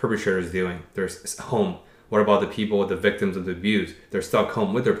those perpetrators doing? They're home. What about the people, the victims of the abuse? They're stuck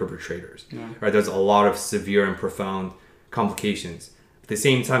home with their perpetrators. Yeah. Right? There's a lot of severe and profound complications. At the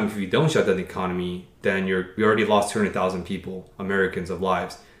same time, if you don't shut down the economy, then we already lost 200,000 people, Americans, of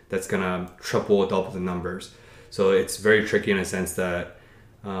lives. That's gonna triple or double the numbers. So it's very tricky in a sense that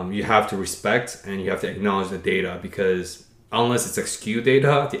you have to respect and you have to acknowledge the data, because unless it's skewed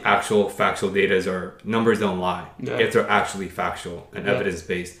data, the actual factual data numbers don't lie if they're actually factual and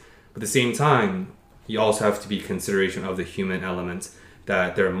evidence-based. But at the same time, you also have to be consideration of the human elements,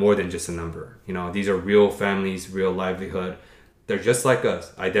 that they're more than just a number. These are real families, real livelihood. They're just like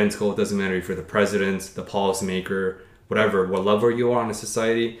us, identical. It doesn't matter if you're the president, the policymaker, whatever, what level you are in a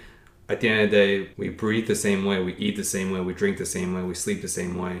society. At the end of the day, we breathe the same way, we eat the same way, we drink the same way, we sleep the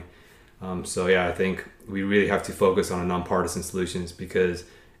same way. So yeah, I think we really have to focus on nonpartisan solutions, because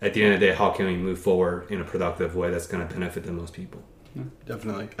at the end of the day, how can we move forward in a productive way that's going to benefit the most people? Yeah,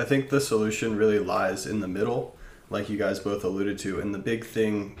 definitely. I think the solution really lies in the middle, like you guys both alluded to. And the big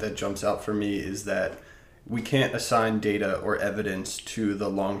thing that jumps out for me is that we can't assign data or evidence to the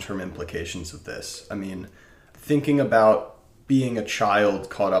long-term implications of this. I mean, thinking about being a child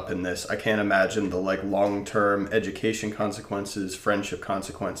caught up in this, I can't imagine the long-term education consequences, friendship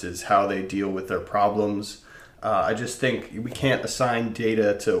consequences, how they deal with their problems. I just think we can't assign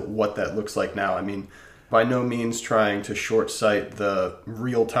data to what that looks like now. I mean, by no means trying to short-sight the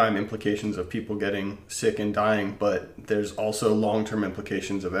real-time implications of people getting sick and dying, but there's also long-term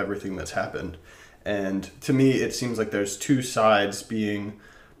implications of everything that's happened. And to me, it seems like there's two sides, being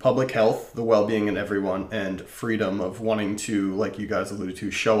public health, the well-being in everyone, and freedom of wanting to, like you guys alluded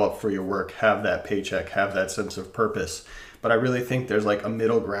to, show up for your work, have that paycheck, have that sense of purpose. But I really think there's a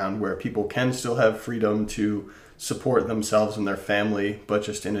middle ground where people can still have freedom to support themselves and their family, but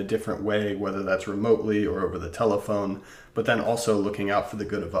just in a different way, whether that's remotely or over the telephone, but then also looking out for the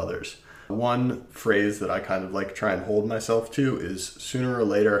good of others. One phrase that I kind of try and hold myself to is, sooner or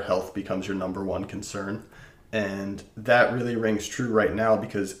later, health becomes your number one concern. And that really rings true right now,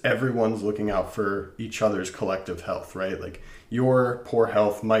 because everyone's looking out for each other's collective health, right? Your poor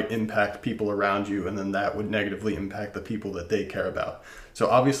health might impact people around you, and then that would negatively impact the people that they care about. So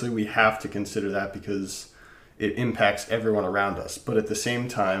obviously we have to consider that, because it impacts everyone around us. But at the same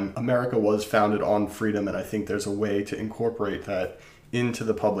time, America was founded on freedom, and I think there's a way to incorporate that into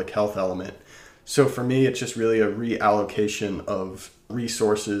the public health element. So for me, it's just really a reallocation of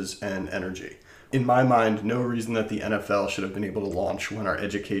resources and energy. In my mind, no reason that the NFL should have been able to launch when our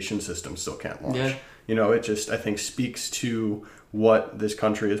education system still can't launch. Yeah. It just, I think, speaks to what this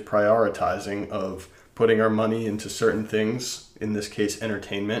country is prioritizing, of putting our money into certain things, in this case,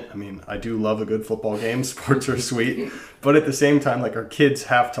 entertainment. I mean, I do love a good football game. Sports are sweet. But at the same time, our kids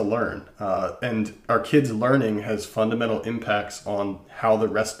have to learn. And our kids learning has fundamental impacts on how the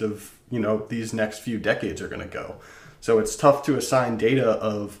rest of these next few decades are going to go. So it's tough to assign data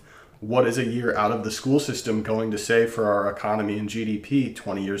of what is a year out of the school system going to say for our economy and GDP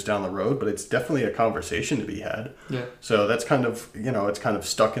 20 years down the road, but it's definitely a conversation to be had. Yeah. So that's kind of, it's kind of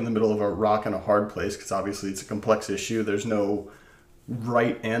stuck in the middle of a rock and a hard place because obviously it's a complex issue. There's no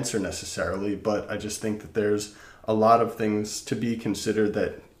right answer necessarily, but I just think that there's a lot of things to be considered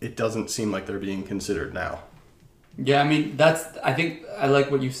that it doesn't seem like they're being considered now. Yeah, I mean, I think I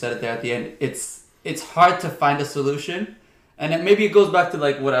like what you said there at the end. It's hard to find a solution. And maybe it goes back to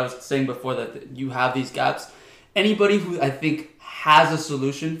like what I was saying before, that you have these gaps. Anybody who I think has a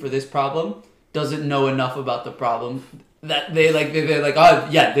solution for this problem doesn't know enough about the problem that they're like, oh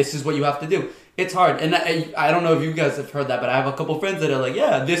yeah, this is what you have to do. It's hard. And I don't know if you guys have heard that, but I have a couple friends that are like,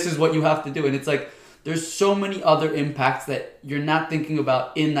 yeah, this is what you have to do. And it's like, there's so many other impacts that you're not thinking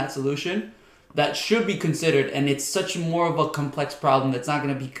about in that solution that should be considered. And it's such more of a complex problem that's not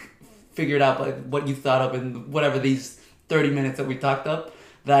going to be figured out by what you thought of in whatever these 30 minutes that we talked up,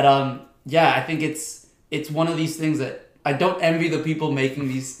 that I think it's one of these things that I don't envy the people making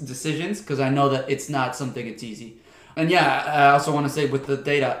these decisions, because I know that it's not something it's easy. And I also want to say with the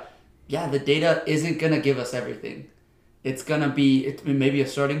data, the data isn't going to give us everything. It's going to be maybe a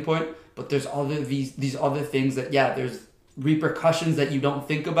starting point, but there's all these other things that there's repercussions that you don't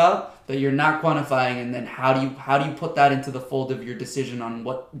think about, that you're not quantifying, and then how do you put that into the fold of your decision on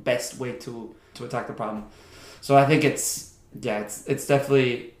what best way to attack the problem. So I think it's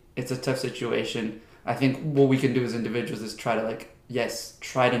definitely a tough situation. I think what we can do as individuals is try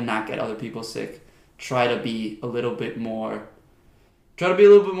to not get other people sick. Try to be a little bit more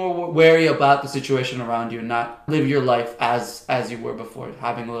wary about the situation around you, and not live your life as you were before,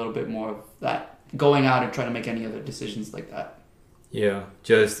 having a little bit more of that, going out and trying to make any other decisions like that. Yeah,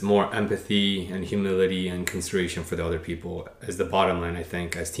 just more empathy and humility and consideration for the other people as the bottom line, I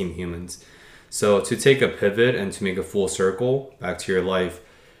think, as team humans. So to take a pivot and to make a full circle back to your life,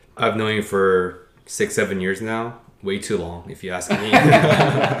 I've known you for 6-7 years now, way too long if you ask me.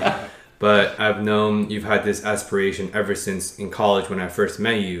 But I've known you've had this aspiration ever since in college when I first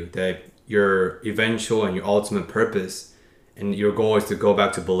met you, that your eventual and your ultimate purpose and your goal is to go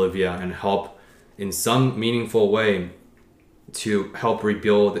back to Bolivia and help in some meaningful way to help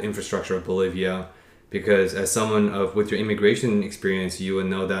rebuild the infrastructure of Bolivia. Because as someone with your immigration experience, you would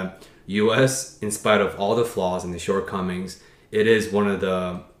know that U.S., in spite of all the flaws and the shortcomings, it is one of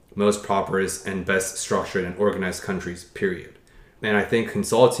the most prosperous and best structured and organized countries, period. And I think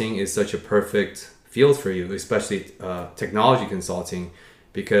consulting is such a perfect field for you, especially technology consulting,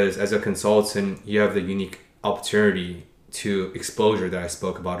 because as a consultant, you have the unique opportunity to exposure that I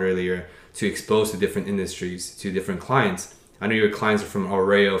spoke about earlier, to expose to different industries, to different clients. I know your clients are from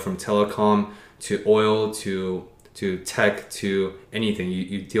Aureo, from telecom, to oil, to tech, to anything.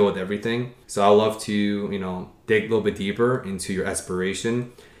 You deal with everything. So I love to, dig a little bit deeper into your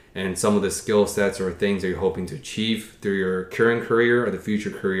aspiration and some of the skill sets or things that you're hoping to achieve through your current career or the future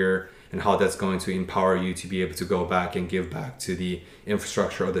career, and how that's going to empower you to be able to go back and give back to the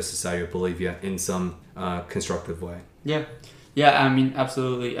infrastructure of the society of Bolivia in some constructive way. Yeah, I mean,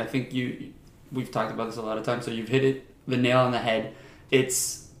 absolutely. I think we've talked about this a lot of times, so you've hit the nail on the head.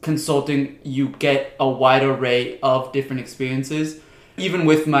 It's consulting, you get a wide array of different experiences. Even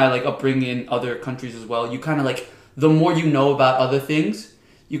with my upbringing in other countries as well, you kind of the more you know about other things,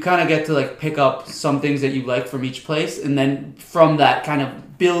 you kind of get to pick up some things that you like from each place, and then from that kind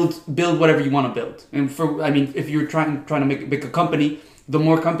of build whatever you want to build. And if you're trying to make a company, the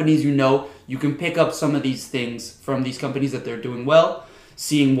more companies you can pick up some of these things from these companies that they're doing well,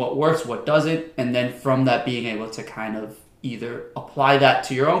 seeing what works, what doesn't, and then from that being able to kind of either apply that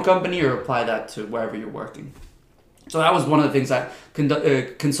to your own company or apply that to wherever you're working. So that was one of the things that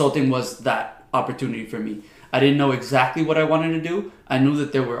consulting was, that opportunity for me. I didn't know exactly what I wanted to do. I knew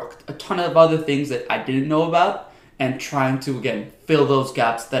that there were a ton of other things that I didn't know about, and trying to, again, fill those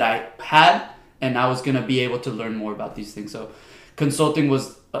gaps that I had, and I was going to be able to learn more about these things. So consulting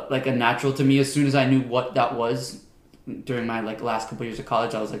was a natural to me. As soon as I knew what that was during my last couple of years of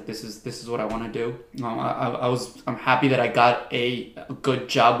college, I was like, this is what I want to do. I'm happy that I got a good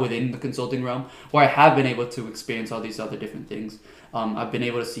job within the consulting realm, where I have been able to experience all these other different things. I've been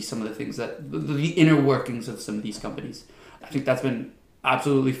able to see some of the things that the inner workings of some of these companies. I think that's been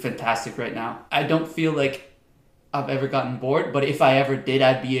absolutely fantastic right now. I don't feel like I've ever gotten bored, but if I ever did,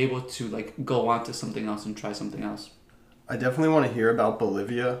 I'd be able to go on to something else and try something else. I definitely want to hear about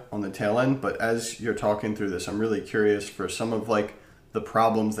Bolivia on the tail end, but as you're talking through this, I'm really curious for some of the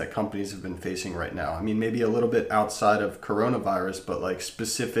problems that companies have been facing right now. I mean, maybe a little bit outside of coronavirus, but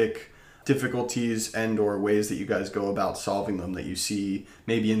specific difficulties and or ways that you guys go about solving them that you see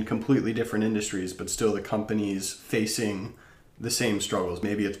maybe in completely different industries, but still the companies facing the same struggles?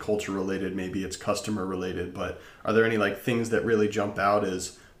 Maybe it's culture related, maybe it's customer related, but are there any like things that really jump out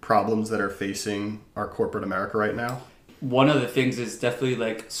as problems that are facing our corporate America right now? One of the things is definitely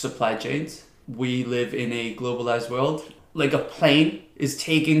like supply chains. We live in a globalized world. Like a plane is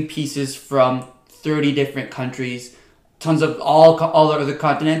taking pieces from 30 different countries, tons of all over the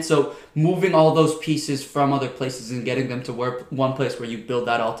continent. So moving all those pieces from other places and getting them to work one place where you build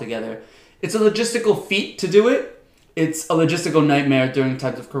that all together. It's a logistical feat to do it. It's a logistical nightmare during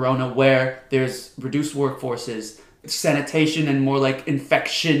times of Corona where there's reduced workforces, sanitation, and more like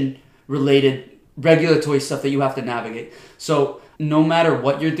infection related regulatory stuff that you have to navigate. So no matter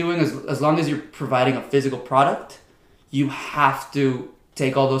what you're doing, as long as you're providing a physical product, you have to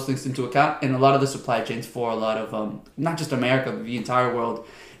take all those things into account. And a lot of the supply chains for a lot of, not just America, but the entire world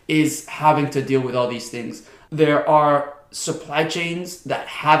is having to deal with all these things. There are supply chains that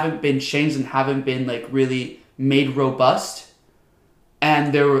haven't been changed and haven't been like really made robust.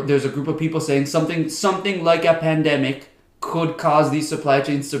 And there's a group of people saying something like a pandemic could cause these supply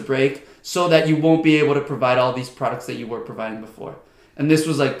chains to break so that you won't be able to provide all these products that you were providing before. And this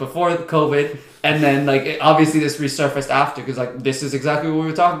was like before COVID, and then like obviously this resurfaced after, because like this is exactly what we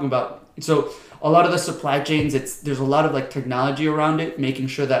were talking about. So a lot of the supply chains, there's a lot of like technology around it, making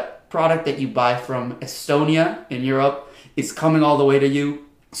sure that product that you buy from Estonia in Europe is coming all the way to you.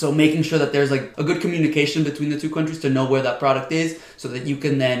 So making sure that there's like a good communication between the two countries to know where that product is, so that you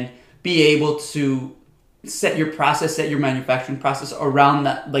can then be able to set your manufacturing process around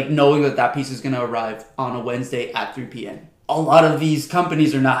that, like knowing that piece is going to arrive on a Wednesday at 3 p.m. A lot of these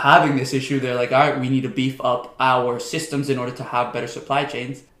companies are not having this issue. They're like, all right, we need to beef up our systems in order to have better supply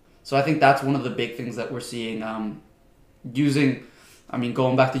chains. So I think that's one of the big things that we're seeing, going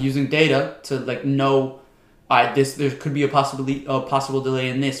back to using data to like know, there could be a possible delay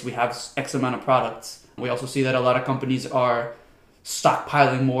in this. We have X amount of products. We also see that a lot of companies are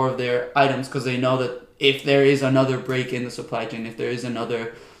stockpiling more of their items because they know that if there is another break in the supply chain, if there is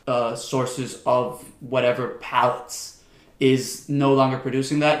another sources of whatever pallets is no longer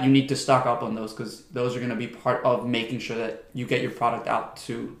producing that, you need to stock up on those, because those are going to be part of making sure that you get your product out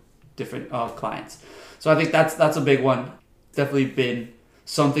to different clients. So I think that's a big one. Definitely been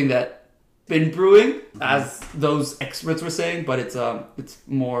something that been brewing, as those experts were saying, but it's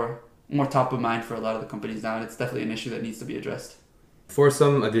more top of mind for a lot of the companies now, and it's definitely an issue that needs to be addressed. For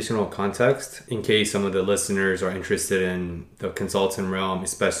some additional context, in case some of the listeners are interested in the consultant realm,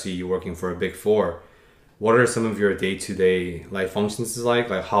 especially you working for a Big Four, what are some of your day-to-day life functions like?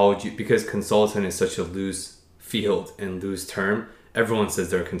 Like how would you, because consultant is such a loose field and loose term, everyone says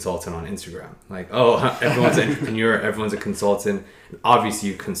they're a consultant on Instagram. Like, oh, everyone's an entrepreneur, everyone's a consultant. Obviously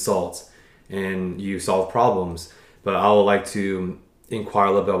you consult and you solve problems, but I would like to inquire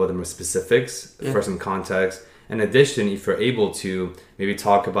a little bit about the more specifics for some context. In addition, if you're able to, maybe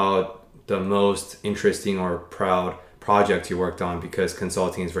talk about the most interesting or proud project you worked on, because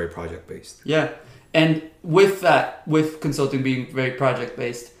consulting is very project-based. Yeah. And with consulting being very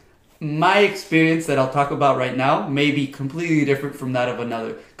project-based, my experience that I'll talk about right now may be completely different from that of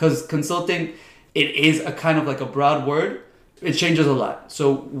another. Because consulting, it is a kind of like a broad word. It changes a lot.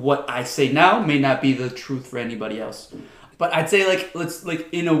 So what I say now may not be the truth for anybody else. But I'd say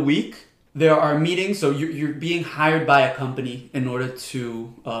in a week, there are meetings. So you're being hired by a company in order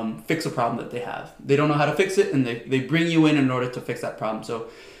to fix a problem that they have. They don't know how to fix it, and they bring you in order to fix that problem. So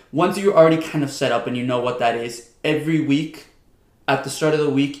once you're already kind of set up and you know what that is, every week, at the start of the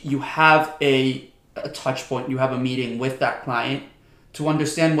week, you have a touch point. You have a meeting with that client to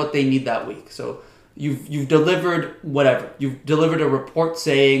understand what they need that week. So you've delivered whatever. You've delivered a report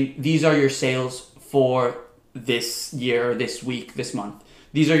saying these are your sales for this year, this week, this month.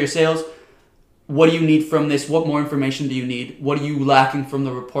 These are your sales. What do you need from this? What more information do you need? What are you lacking from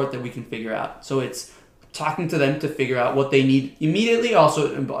the report that we can figure out? So it's talking to them to figure out what they need immediately,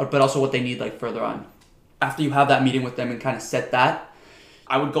 but also what they need like further on. After you have that meeting with them and kind of set that,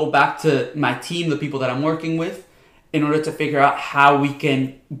 I would go back to my team, the people that I'm working with, in order to figure out how we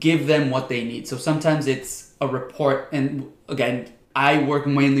can give them what they need. So sometimes it's a report, and again, I work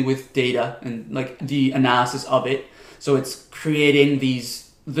mainly with data and like the analysis of it. So it's creating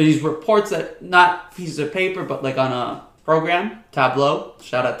these reports that, not pieces of paper, but like on a program, Tableau,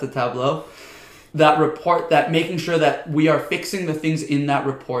 shout out to Tableau. That report, that making sure that we are fixing the things in that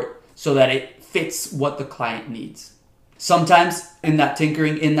report so that it fits what the client needs. Sometimes in that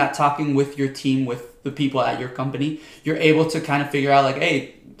tinkering, in that talking with your team, with the people at your company, you're able to kind of figure out like,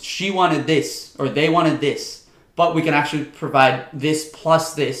 hey, she wanted this or they wanted this, but we can actually provide this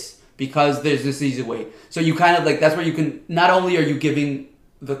plus this because there's this easy way. So you kind of like, that's where you can, not only are you giving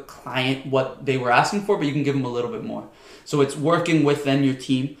the client what they were asking for, but you can give them a little bit more. So it's working with then your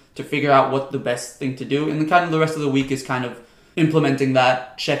team to figure out what the best thing to do. And then kind of the rest of the week is kind of implementing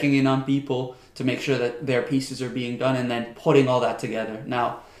that, checking in on people to make sure that their pieces are being done, and then putting all that together.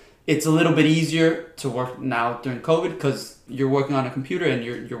 Now, it's a little bit easier to work now during COVID because you're working on a computer and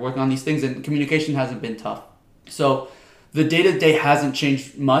you're working on these things, and communication hasn't been tough. So the day-to-day hasn't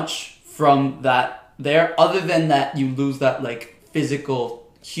changed much from that there, other than that you lose that like physical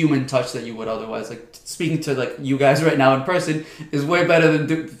human touch that you would otherwise. Like speaking to like you guys right now in person is way better than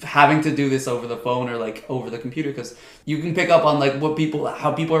having to do this over the phone or like over the computer, because you can pick up on like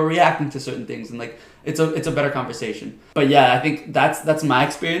how people are reacting to certain things, and like it's a better conversation. But yeah, I think that's my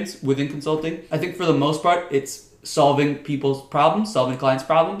experience within consulting. I think for the most part it's solving people's problems, solving clients'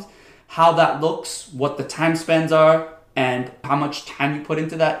 problems. How that looks, what the time spans are, and how much time you put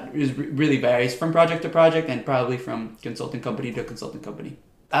into that really varies from project to project, and probably from consulting company to consulting company.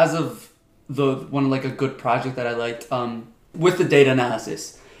 As of a good project that I liked, with the data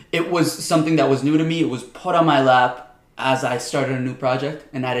analysis, it was something that was new to me. It was put on my lap as I started a new project,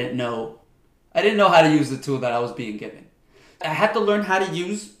 and I didn't know how to use the tool that I was being given. I had to learn how to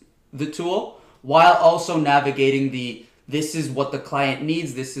use the tool while also navigating this is what the client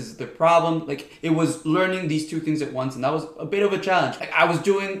needs, this is the problem. Like, it was learning these two things at once, and that was a bit of a challenge. Like, I was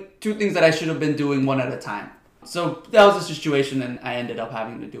doing two things that I should have been doing one at a time. So that was the situation, and I ended up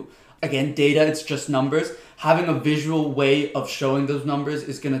having to do. Again, data, it's just numbers. Having a visual way of showing those numbers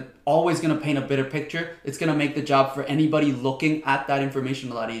is always gonna paint a better picture. It's gonna make the job for anybody looking at that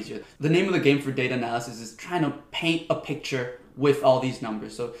information a lot easier. The name of the game for data analysis is trying to paint a picture with all these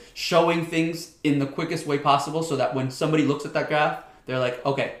numbers. So showing things in the quickest way possible so that when somebody looks at that graph, they're like,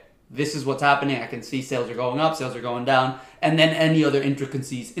 okay, this is what's happening. I can see sales are going up, sales are going down, and then any other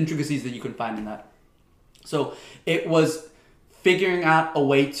intricacies that you can find in that. So it was figuring out a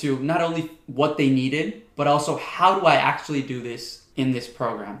way to not only what they needed, but also how do I actually do this in this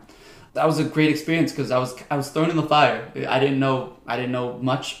program. That was a great experience because I was thrown in the fire. I didn't know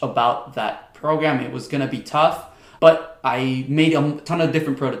much about that program. It was gonna be tough, but I made a ton of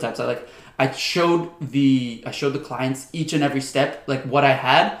different prototypes. I showed the clients each and every step, like what I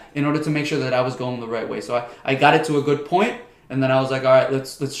had, in order to make sure that I was going the right way. So I got it to a good point, and then I was like, all right,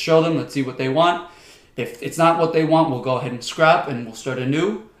 let's show them, let's see what they want. If it's not what they want, we'll go ahead and scrap and we'll start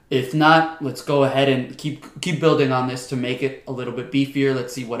anew. If not, let's go ahead and keep building on this to make it a little bit beefier.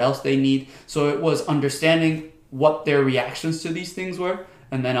 Let's see what else they need. So it was understanding what their reactions to these things were,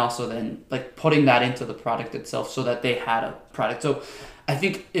 and then also like putting that into the product itself so that they had a product. So I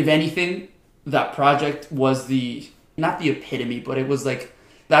think if anything, that project was not the epitome, but it was like,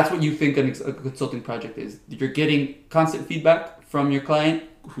 that's what you think a consulting project is. You're getting constant feedback from your client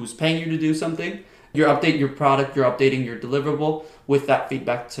who's paying you to do something. You update your product, you're updating your deliverable with that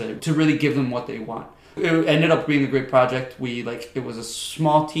feedback to really give them what they want. It ended up being a great project. It was a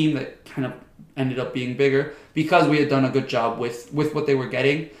small team that kind of ended up being bigger because we had done a good job with what they were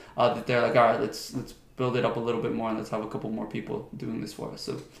getting. That they're like, all right, let's build it up a little bit more, and let's have a couple more people doing this for us.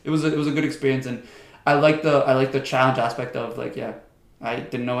 So it was a good experience, and I like the challenge aspect of like, yeah, I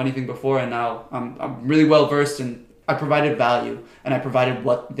didn't know anything before, and now I'm really well versed, and I provided value, and I provided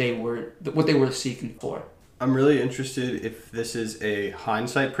what they were seeking for. I'm really interested if this is a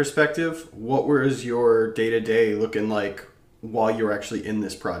hindsight perspective. What was your day-to-day looking like while you were actually in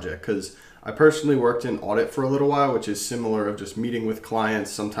this project? Because I personally worked in audit for a little while, which is similar of just meeting with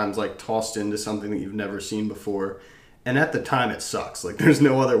clients, sometimes like tossed into something that you've never seen before. And at the time it sucks. Like, there's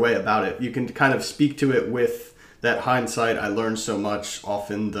no other way about it. You can kind of speak to it with that hindsight. I learned so much.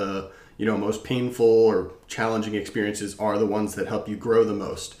 Often the most painful or challenging experiences are the ones that help you grow the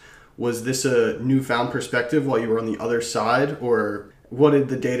most. Was this a newfound perspective while you were on the other side, or what did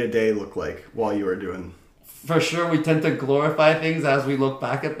the day-to-day look like while you were doing? For sure, we tend to glorify things as we look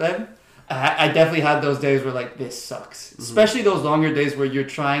back at them. I definitely had those days where like, this sucks. Mm-hmm. Especially those longer days where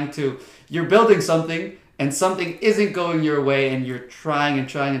you're building something and something isn't going your way, and you're trying and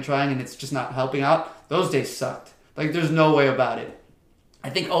trying and trying, and it's just not helping out. Those days sucked. Like, there's no way about it. I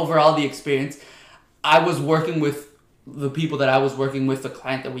think overall the experience, I was working with the people that I was working with, the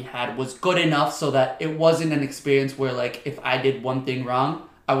client that we had, was good enough so that it wasn't an experience where like, if I did one thing wrong,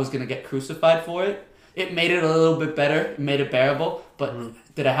 I was going to get crucified for it. It made it a little bit better. It made it bearable. But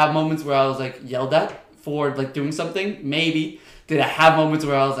Did I have moments where I was like yelled at for like doing something? Maybe. Did I have moments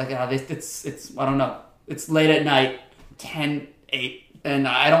where I was like, it's I don't know. It's late at night, 10, 8. And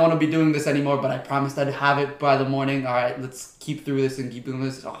I don't want to be doing this anymore, but I promised I'd have it by the morning. All right, let's keep through this and keep doing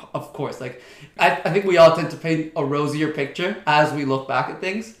this. Oh, of course, like I think we all tend to paint a rosier picture as we look back at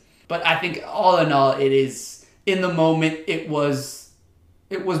things. But I think all in all, it is, in the moment, it was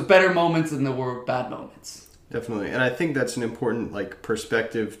better moments than there were bad moments. Definitely. And I think that's an important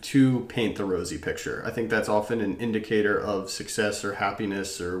perspective to paint the rosy picture. I think that's often an indicator of success or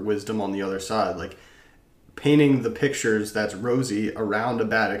happiness or wisdom on the other side. Painting the pictures that's rosy around a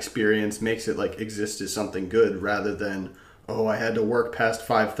bad experience makes it exist as something good rather than, oh, I had to work past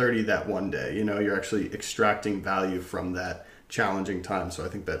 5:30 that one day. You're actually extracting value from that challenging time. So I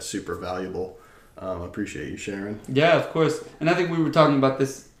think that's super valuable. Appreciate you sharing. Yeah, of course. And I think we were talking about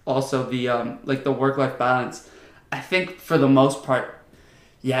this also, the work-life balance. I think for the most part,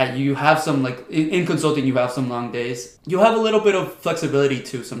 yeah, you have some, in consulting, you have some long days. You have a little bit of flexibility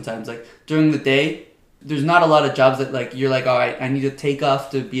too sometimes. During the day, there's not a lot of jobs that you're all right, I need to take off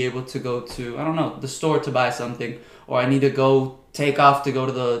to be able to go to, I don't know, the store to buy something, or I need to go take off to go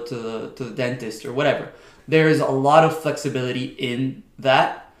to the dentist or whatever. There is a lot of flexibility in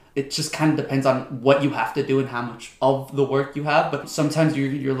that. It just kind of depends on what you have to do and how much of the work you have. But sometimes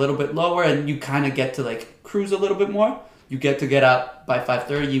you're a little bit lower and you kind of get to cruise a little bit more. You get to get out by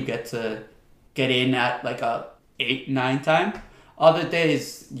 5:30. You get to get in at a 8-9 time. Other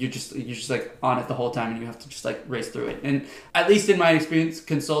days you're just on it the whole time and you have to just race through it. And at least in my experience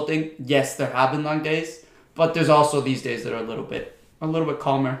consulting, yes, there have been long days, but there's also these days that are a little bit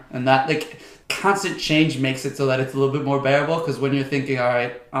calmer, and that constant change makes it so that it's a little bit more bearable, because when you're thinking, all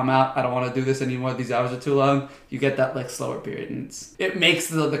right, I'm out, I don't want to do this anymore, these hours are too long, you get that slower period, and it makes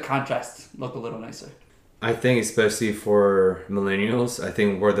the contrast look a little nicer. I think especially for millennials, I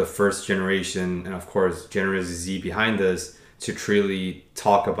think we're the first generation, and of course Generation Z behind us, to truly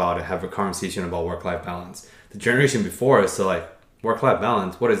talk about it, have a conversation about work-life balance. The generation before us, work-life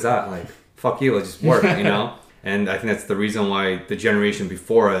balance, what is that? Fuck you, let's just work, And I think that's the reason why the generation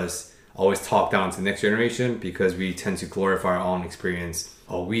before us always talk down to the next generation, because we tend to glorify our own experience.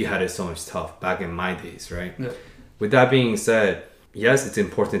 Oh, we had it so much tough back in my days, right? Yeah. With that being said, yes, it's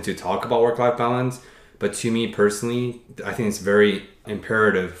important to talk about work-life balance, but to me personally, I think it's very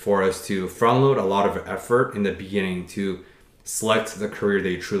imperative for us to front-load a lot of effort in the beginning to select the career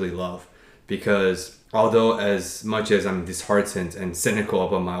that you truly love. Because although as much as I'm disheartened and cynical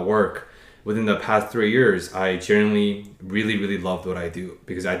about my work, within the past 3 years, I genuinely really, really loved what I do,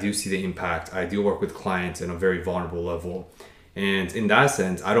 because I do see the impact. I do work with clients at a very vulnerable level. And in that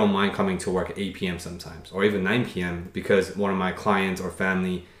sense, I don't mind coming to work at 8 p.m. sometimes, or even 9 p.m. because one of my clients or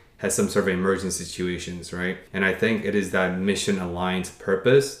family has some sort of emergency situations, right? And I think it is that mission-aligned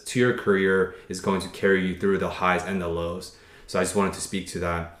purpose to your career is going to carry you through the highs and the lows. So I just wanted to speak to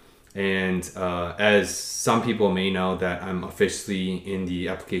that. And as some people may know, that I'm officially in the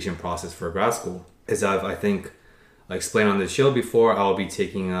application process for grad school. As I think I explained on the show before, I'll be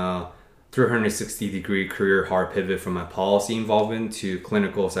taking a 360-degree career hard pivot from my policy involvement to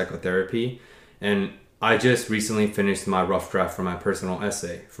clinical psychotherapy. And I just recently finished my rough draft for my personal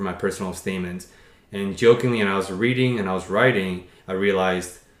essay, for my personal statement. And jokingly, and I was reading and I was writing, I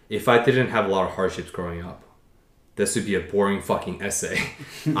realized if I didn't have a lot of hardships growing up, this would be a boring fucking essay.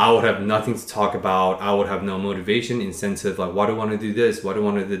 I would have nothing to talk about. I would have no motivation, incentive, why do I want to do this? Why do I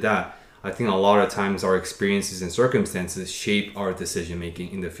want to do that? I think a lot of times our experiences and circumstances shape our decision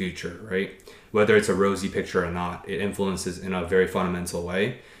making in the future, right? Whether it's a rosy picture or not, it influences in a very fundamental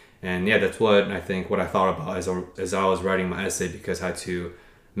way. And yeah, that's what I thought about as I was writing my essay, because I had to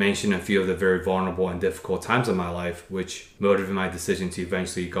mention a few of the very vulnerable and difficult times of my life, which motivated my decision to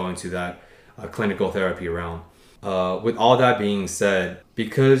eventually go into that clinical therapy realm. With all that being said,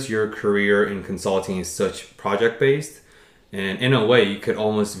 because your career in consulting is such project-based, and in a way you could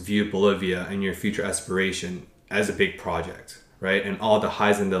almost view Bolivia and your future aspiration as a big project, right? And all the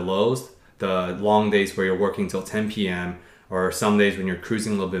highs and the lows, the long days where you're working till 10 p.m. or some days when you're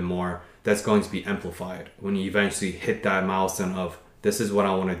cruising a little bit more, that's going to be amplified when you eventually hit that milestone of, this is what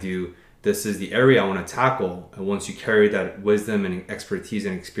I want to do, this is the area I want to tackle. And once you carry that wisdom and expertise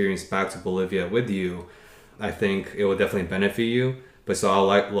and experience back to Bolivia with you, I think it will definitely benefit you. But so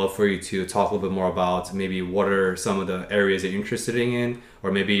I'd love for you to talk a little bit more about maybe what are some of the areas that you're interested in,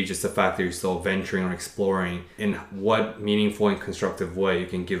 or maybe just the fact that you're still venturing or exploring, in what meaningful and constructive way you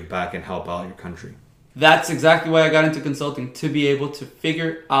can give back and help out your country. That's exactly why I got into consulting, to be able to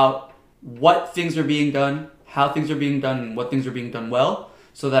figure out what things are being done, how things are being done, and what things are being done well,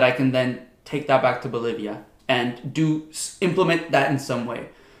 so that I can then take that back to Bolivia and implement that in some way.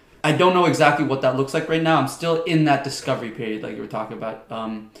 I don't know exactly what that looks like right now. I'm still in that discovery period, like you were talking about.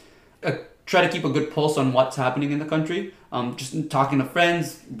 I try to keep a good pulse on what's happening in the country. Just talking to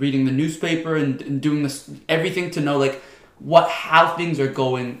friends, reading the newspaper, and doing everything to know how things are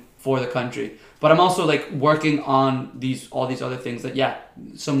going for the country. But I'm also like working on all these other things that,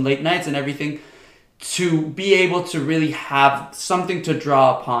 some late nights and everything, to be able to really have something to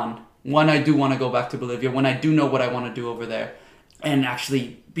draw upon when I do want to go back to Bolivia, when I do know what I want to do over there, and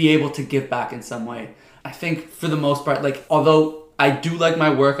actually be able to give back in some way. I think for the most part, like, although I do like my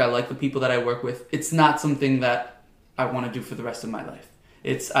work, I like the people that I work with, it's not something that I want to do for the rest of my life.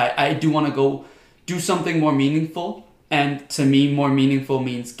 I do want to go do something more meaningful, and to me, more meaningful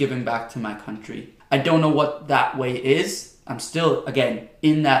means giving back to my country. I don't know what that way is. I'm still, again,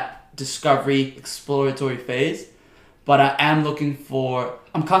 in that discovery, exploratory phase, but I'm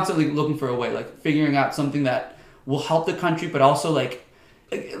constantly looking for a way, like figuring out something that will help the country, but also like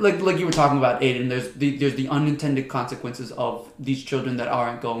you were talking about, Aiden, there's the unintended consequences of these children that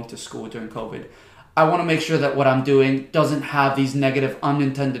aren't going to school during COVID. I want to make sure that what I'm doing doesn't have these negative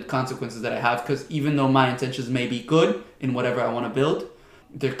unintended consequences that I have, because even though my intentions may be good in whatever I want to build,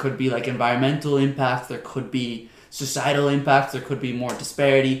 there could be like environmental impacts, there could be societal impacts, there could be more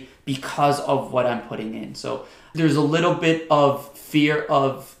disparity because of what I'm putting in. So there's a little bit of fear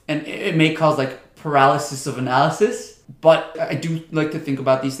of, and it may cause like paralysis of analysis, but I do like to think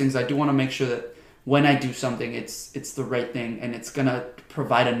about these things. I do want to make sure that when I do something, it's the right thing and it's going to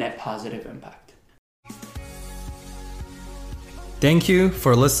provide a net positive impact. Thank you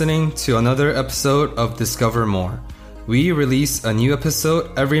for listening to another episode of Discover More. We release a new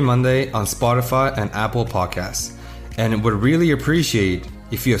episode every Monday on Spotify and Apple Podcasts, and would really appreciate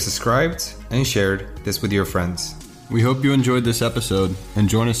if you have subscribed and shared this with your friends. We hope you enjoyed this episode and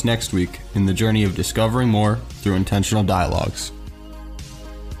join us next week in the journey of discovering more through intentional dialogues.